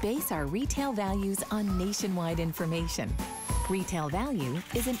HSN, we base our retail values on nationwide information. Retail value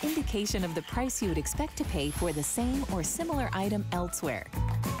is an indication of the price you would expect to pay for the same or similar item elsewhere,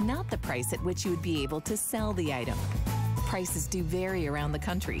 not the price at which you would be able to sell the item. Prices do vary around the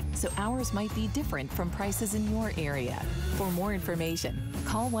country, so ours might be different from prices in your area. For more information,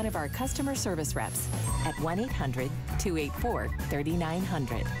 call one of our customer service reps at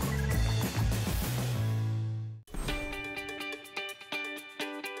 1-800-284-3900.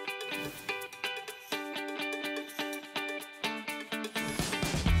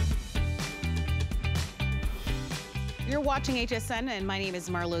 You're watching HSN, and my name is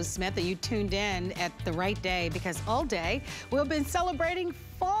Marlo Smith, and you tuned in at the right day, because all day we've been celebrating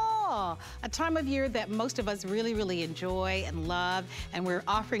fall, a time of year that most of us really, really enjoy and love, and we're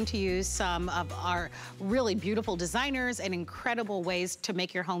offering to you some of our really beautiful designers and incredible ways to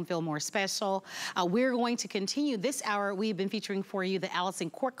make your home feel more special. We're going to continue this hour. We've been featuring for you the Allison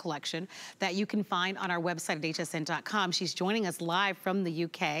Cork collection that you can find on our website at hsn.com. She's joining us live from the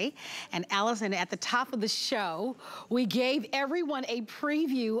UK. And Allison, at the top of the show, we gave everyone a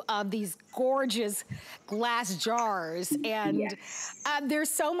preview of these gorgeous glass jars, and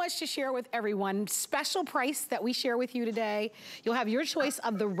there's so much to share with everyone. Special price that we share with you today. You'll have your choice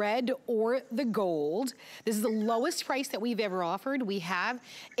of the red or the gold. This is the lowest price that we've ever offered. We have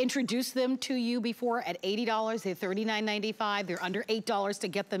introduced them to you before at $80. They're $39.95. They're under $8 to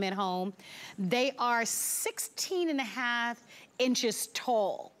get them at home. They are 16.5 inches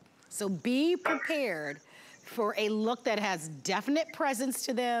tall. So be prepared for a look that has definite presence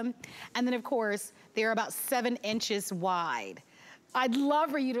to them. And then of course, they're about 7 inches wide. I'd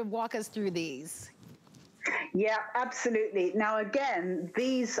love for you to walk us through these. Yeah, absolutely. Now again,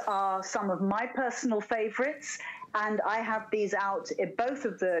 these are some of my personal favorites, and I have these out in both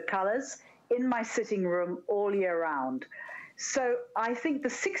of the colors in my sitting room all year round. So I think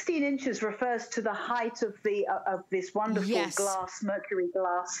the 16 inches refers to the height of this wonderful mercury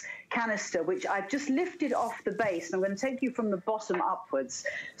glass canister, which I've just lifted off the base. And I'm going to take you from the bottom upwards.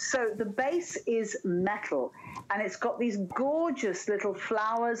 So the base is metal, and it's got these gorgeous little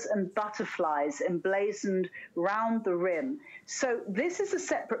flowers and butterflies emblazoned round the rim. So this is a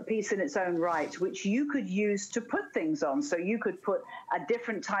separate piece in its own right, which you could use to put things on. So you could put a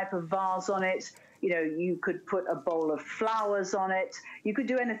different type of vase on it. You know, you could put a bowl of flowers on it. You could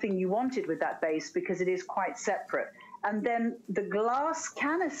do anything you wanted with that base because it is quite separate. And then the glass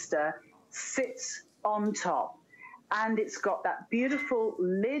canister sits on top. And it's got that beautiful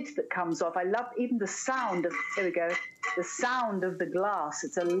lid that comes off. I love even the sound of, here we go, the sound of the glass.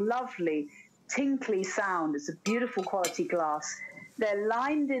 It's a lovely, tinkly sound. It's a beautiful quality glass. They're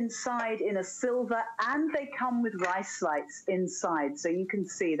lined inside in a silver, and they come with rice lights inside. So you can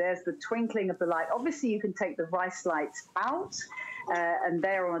see there's the twinkling of the light. Obviously, you can take the rice lights out, and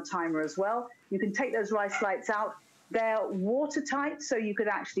they're on a timer as well. You can take those rice lights out. They're watertight, so you could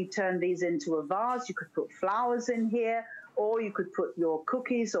actually turn these into a vase. You could put flowers in here, or you could put your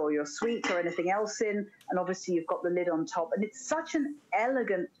cookies or your sweets or anything else in. And obviously, you've got the lid on top. And it's such an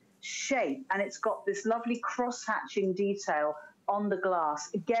elegant shape, and it's got this lovely cross-hatching detail on the glass.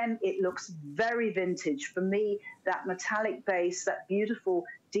 Again, it looks very vintage. For me, that metallic base, that beautiful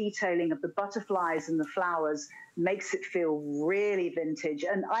detailing of the butterflies and the flowers makes it feel really vintage.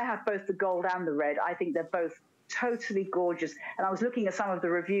 And I have both the gold and the red. I think they're both totally gorgeous. And I was looking at some of the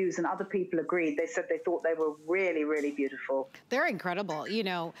reviews, and other people agreed. They said they thought they were really, really beautiful. They're incredible. You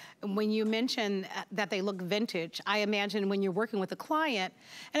know, when you mention that they look vintage, I imagine when you're working with a client,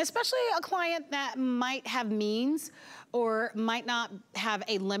 and especially a client that might have means or might not have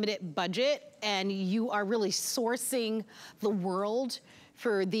a limited budget, and you are really sourcing the world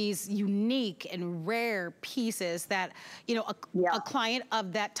for these unique and rare pieces that, you know, a client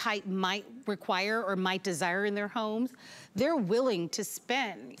of that type might require or might desire in their homes, they're willing to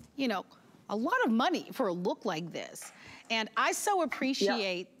spend, you know, a lot of money for a look like this. And I so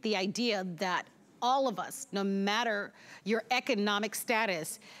appreciate the idea that all of us, no matter your economic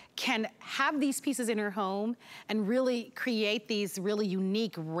status, can have these pieces in your home and really create these really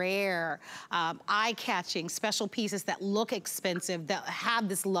unique, rare, eye-catching, special pieces that look expensive, that have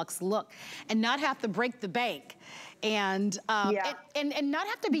this luxe look, and not have to break the bank. And not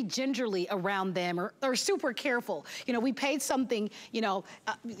have to be gingerly around them or super careful. You know, we paid something, a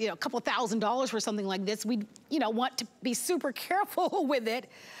couple $1,000s for something like this. We, want to be super careful with it.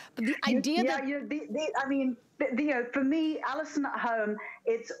 But the idea for me, Allison at Home,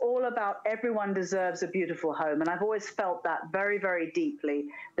 it's all about everyone deserves a beautiful home. And I've always felt that very, very deeply,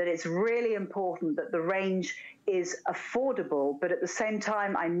 that it's really important that the range is affordable, but at the same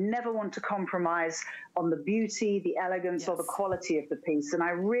time, I never want to compromise on the beauty, the elegance, or the quality of the piece. And I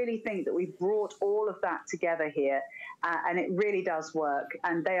really think that we've brought all of that together here, and it really does work.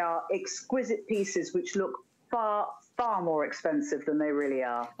 And they are exquisite pieces which look far, far more expensive than they really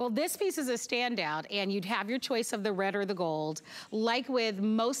are. Well, this piece is a standout, and you'd have your choice of the red or the gold. Like with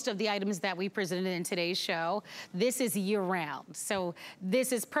most of the items that we presented in today's show, this is year-round. So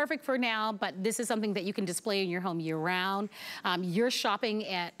this is perfect for now, but this is something that you can display in your home year-round. You're shopping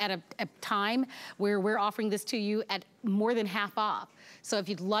at a time where we're offering this to you at more than half off. So if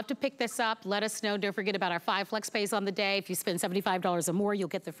you'd love to pick this up, let us know. Don't forget about our 5 flex pays on the day. If you spend $75 or more, you'll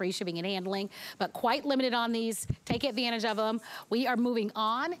get the free shipping and handling, but quite limited on these. Take advantage of them. We are moving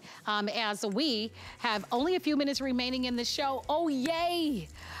on as we have only a few minutes remaining in the show. Oh, yay.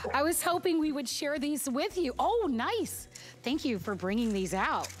 I was hoping we would share these with you. Oh, nice. Thank you for bringing these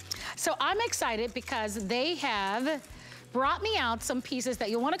out. So I'm excited because they have brought me out some pieces that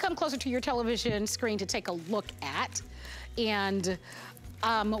you'll want to come closer to your television screen to take a look at. And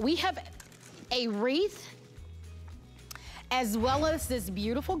we have a wreath as well as this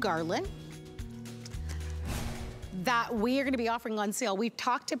beautiful garland that we are going to be offering on sale. We've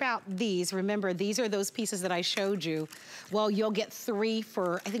talked about these. Remember, these are those pieces that I showed you. Well, you'll get 3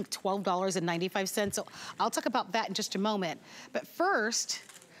 for, I think, $12.95. So I'll talk about that in just a moment. But first,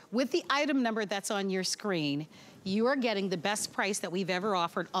 with the item number that's on your screen, you are getting the best price that we've ever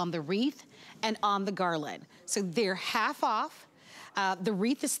offered on the wreath and on the garland. So they're half off. The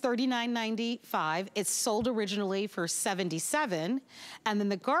wreath is $39.95. It's sold originally for $77. And then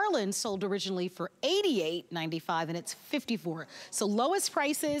the garland sold originally for $88.95, and it's $54. So lowest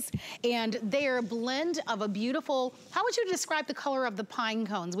prices, and they are a blend of a beautiful, how would you describe the color of the pine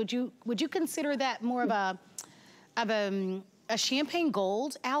cones? Would you consider that more of a a champagne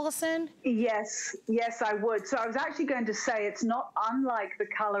gold, Allison? Yes, yes, I would. So I was actually going to say it's not unlike the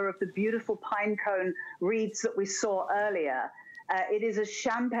color of the beautiful pine cone wreaths that we saw earlier. It is a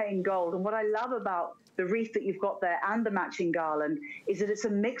champagne gold. And what I love about the wreath that you've got there and the matching garland is that it's a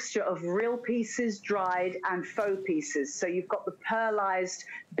mixture of real pieces, dried, and faux pieces. So you've got the pearlized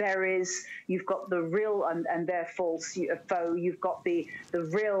berries, you've got the real and they're false faux, you've got the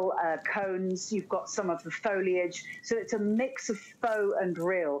real cones, you've got some of the foliage. So it's a mix of faux and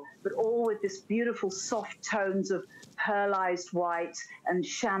real, but all with this beautiful soft tones of pearlized white and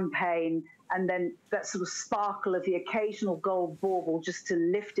champagne, and then that sort of sparkle of the occasional gold bauble just to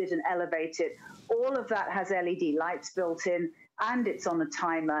lift it and elevate it. All of that has LED lights built in, and it's on a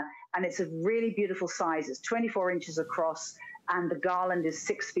timer, and it's a really beautiful size. It's 24 inches across, and the garland is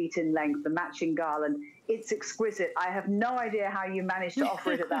 6 feet in length, the matching garland. It's exquisite. I have no idea how you managed to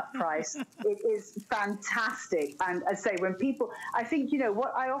offer it at that price. It is fantastic. And I say, when people, I think, you know,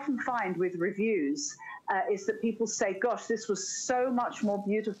 what I often find with reviews is that people say, gosh, this was so much more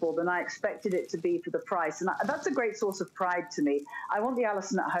beautiful than I expected it to be for the price. And that's a great source of pride to me. I want the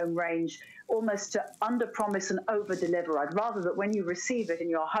Allison at Home range almost to under-promise and over-deliver. I'd rather that when you receive it in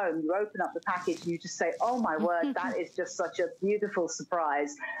your home, you open up the package and you just say, oh my word, that is just such a beautiful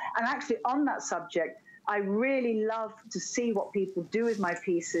surprise. And actually on that subject, I really love to see what people do with my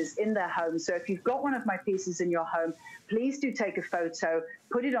pieces in their home. So if you've got one of my pieces in your home, please do take a photo,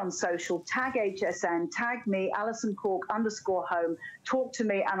 put it on social, tag HSN, tag me, AllisonCork_home, talk to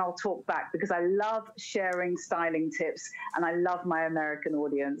me, and I'll talk back, because I love sharing styling tips and I love my American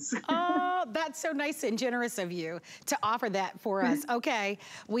audience. Oh, that's so nice and generous of you to offer that for us. Okay,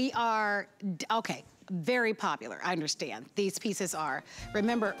 we are, okay. Very popular, I understand. These pieces are.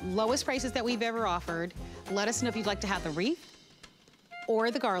 Remember, lowest prices that we've ever offered. Let us know if you'd like to have the wreath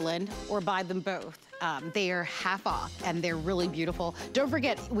or the garland, or buy them both. They are half off and they're really beautiful. Don't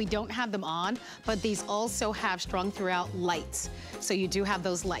forget, we don't have them on, but these also have strung throughout lights. So you do have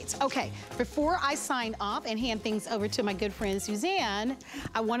those lights. Okay, before I sign off and hand things over to my good friend Suzanne,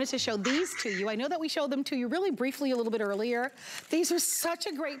 I wanted to show these to you. I know that we showed them to you really briefly a little bit earlier. These are such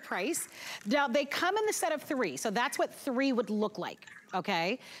a great price. Now they come in the set of 3, so that's what 3 would look like,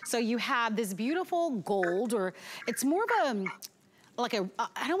 okay? So you have this beautiful gold, or it's more of a, like a,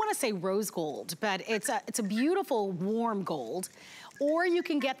 I don't want to say rose gold, but it's a beautiful warm gold. Or you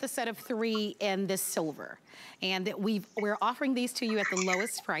can get the set of 3 in this silver. And we're offering these to you at the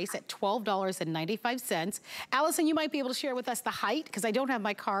lowest price at $12.95. Allison, you might be able to share with us the height, because I don't have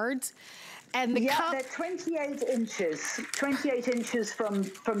my cards. And the cup, they're 28 inches from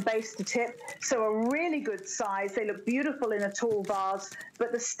base to tip. So a really good size. They look beautiful in a tall vase,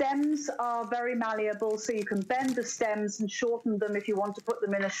 but the stems are very malleable, so you can bend the stems and shorten them if you want to put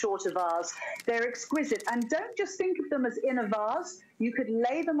them in a shorter vase. They're exquisite. And don't just think of them as in a vase. You could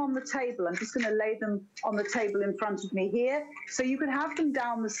lay them on the table. I'm just going to lay them on the table in front of me here. So you could have them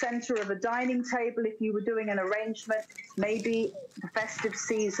down the center of a dining table if you were doing an arrangement, maybe the festive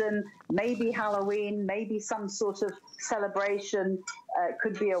season, maybe Halloween, maybe some sort of celebration,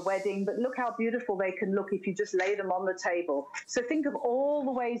 could be a wedding, but look how beautiful they can look if you just lay them on the table. So think of all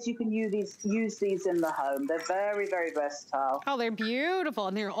the ways you can use these in the home. They're very, very versatile. oh, they're beautiful,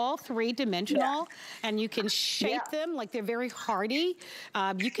 and they're all 3-dimensional, and you can shape them, like they're very hardy.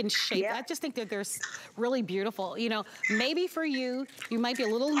 You can shape, I just think that they're really beautiful. You know, maybe for you, you might be a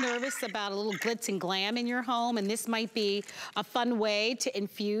little nervous about a little glitz and glam in your home, and this might be a fun way to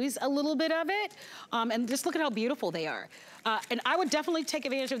infuse a little bit of it. And just look at how beautiful they are. And I would definitely take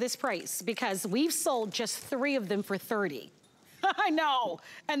advantage of this price, because we've sold just 3 of them for $30. I know.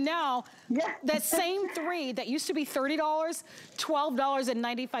 And now, that same 3 that used to be $30,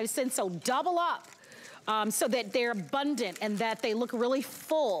 $12.95. So double up, so that they're abundant and that they look really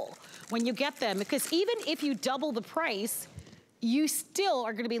full when you get them. Because even if you double the price, you still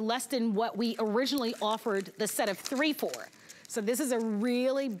are going to be less than what we originally offered the set of 3 for. So this is a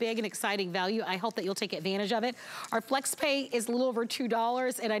really big and exciting value. I hope that you'll take advantage of it. Our flex pay is a little over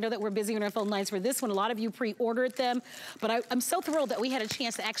 $2, and I know that we're busy on our phone lines for this one. A lot of you pre-ordered them, but I'm so thrilled that we had a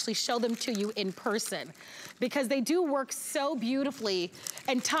chance to actually show them to you in person, because they do work so beautifully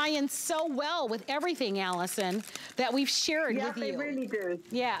and tie in so well with everything, Allison, that we've shared with you. Yeah, they really do.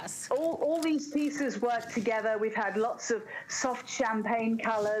 Yes. All these pieces work together. We've had lots of soft champagne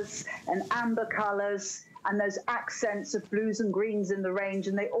colors and amber colors, and those accents of blues and greens in the range,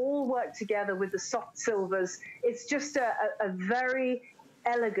 and they all work together with the soft silvers. It's just a very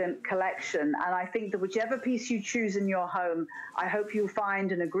elegant collection, and I think that whichever piece you choose in your home, I hope you'll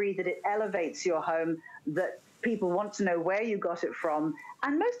find and agree that it elevates your home, that people want to know where you got it from,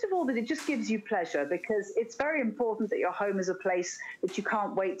 and most of all that it just gives you pleasure, because it's very important that your home is a place that you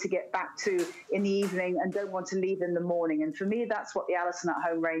can't wait to get back to in the evening and don't want to leave in the morning. And for me, that's what the Allison at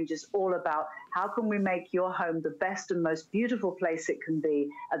Home range is all about. How can we make your home the best and most beautiful place it can be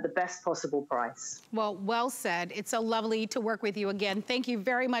at the best possible price? Well, well said. It's so lovely to work with you again. Thank you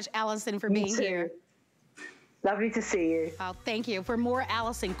very much, Allison, for being here. Lovely to see you. Oh, thank you. For more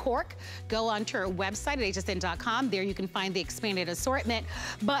Allison Cork, go onto her website at hsn.com. There you can find the expanded assortment.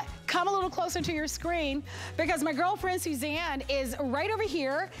 But come a little closer to your screen, because my girlfriend Suzanne is right over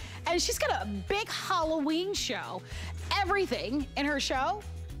here, and she's got a big Halloween show. Everything in her show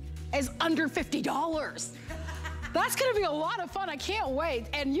is under $50. That's gonna be a lot of fun. I can't wait.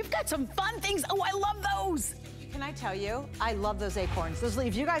 And you've got some fun things. Oh, I love those. Can I tell you, I love those acorns. Those,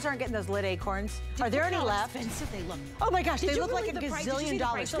 if you guys aren't getting those lit acorns, are there any left? Expensive they look. Oh my gosh, Did they you look like believe a the price? gazillion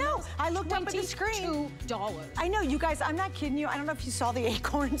dollars. No, I looked up at the screen. $22. I know, you guys, I'm not kidding you. I don't know if you saw the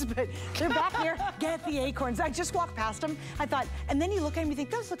acorns, but they're back here. Get the acorns. I just walked past them. I thought, and then you look at them, you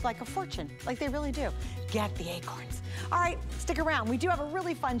think, those look like a fortune. Like they really do. Get the acorns. All right, stick around. We do have a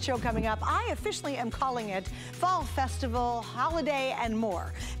really fun show coming up. I officially am calling it Fall Festival, Holiday, and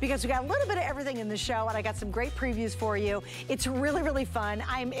more, because we got a little bit of everything in the show, and I got some great previews for you. It's really, really fun.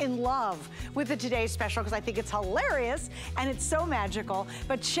 I'm in love with the Today's Special because I think it's hilarious and it's so magical.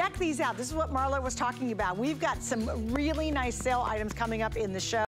 But check these out. This is what Marla was talking about. We've got some really nice sale items coming up in the show.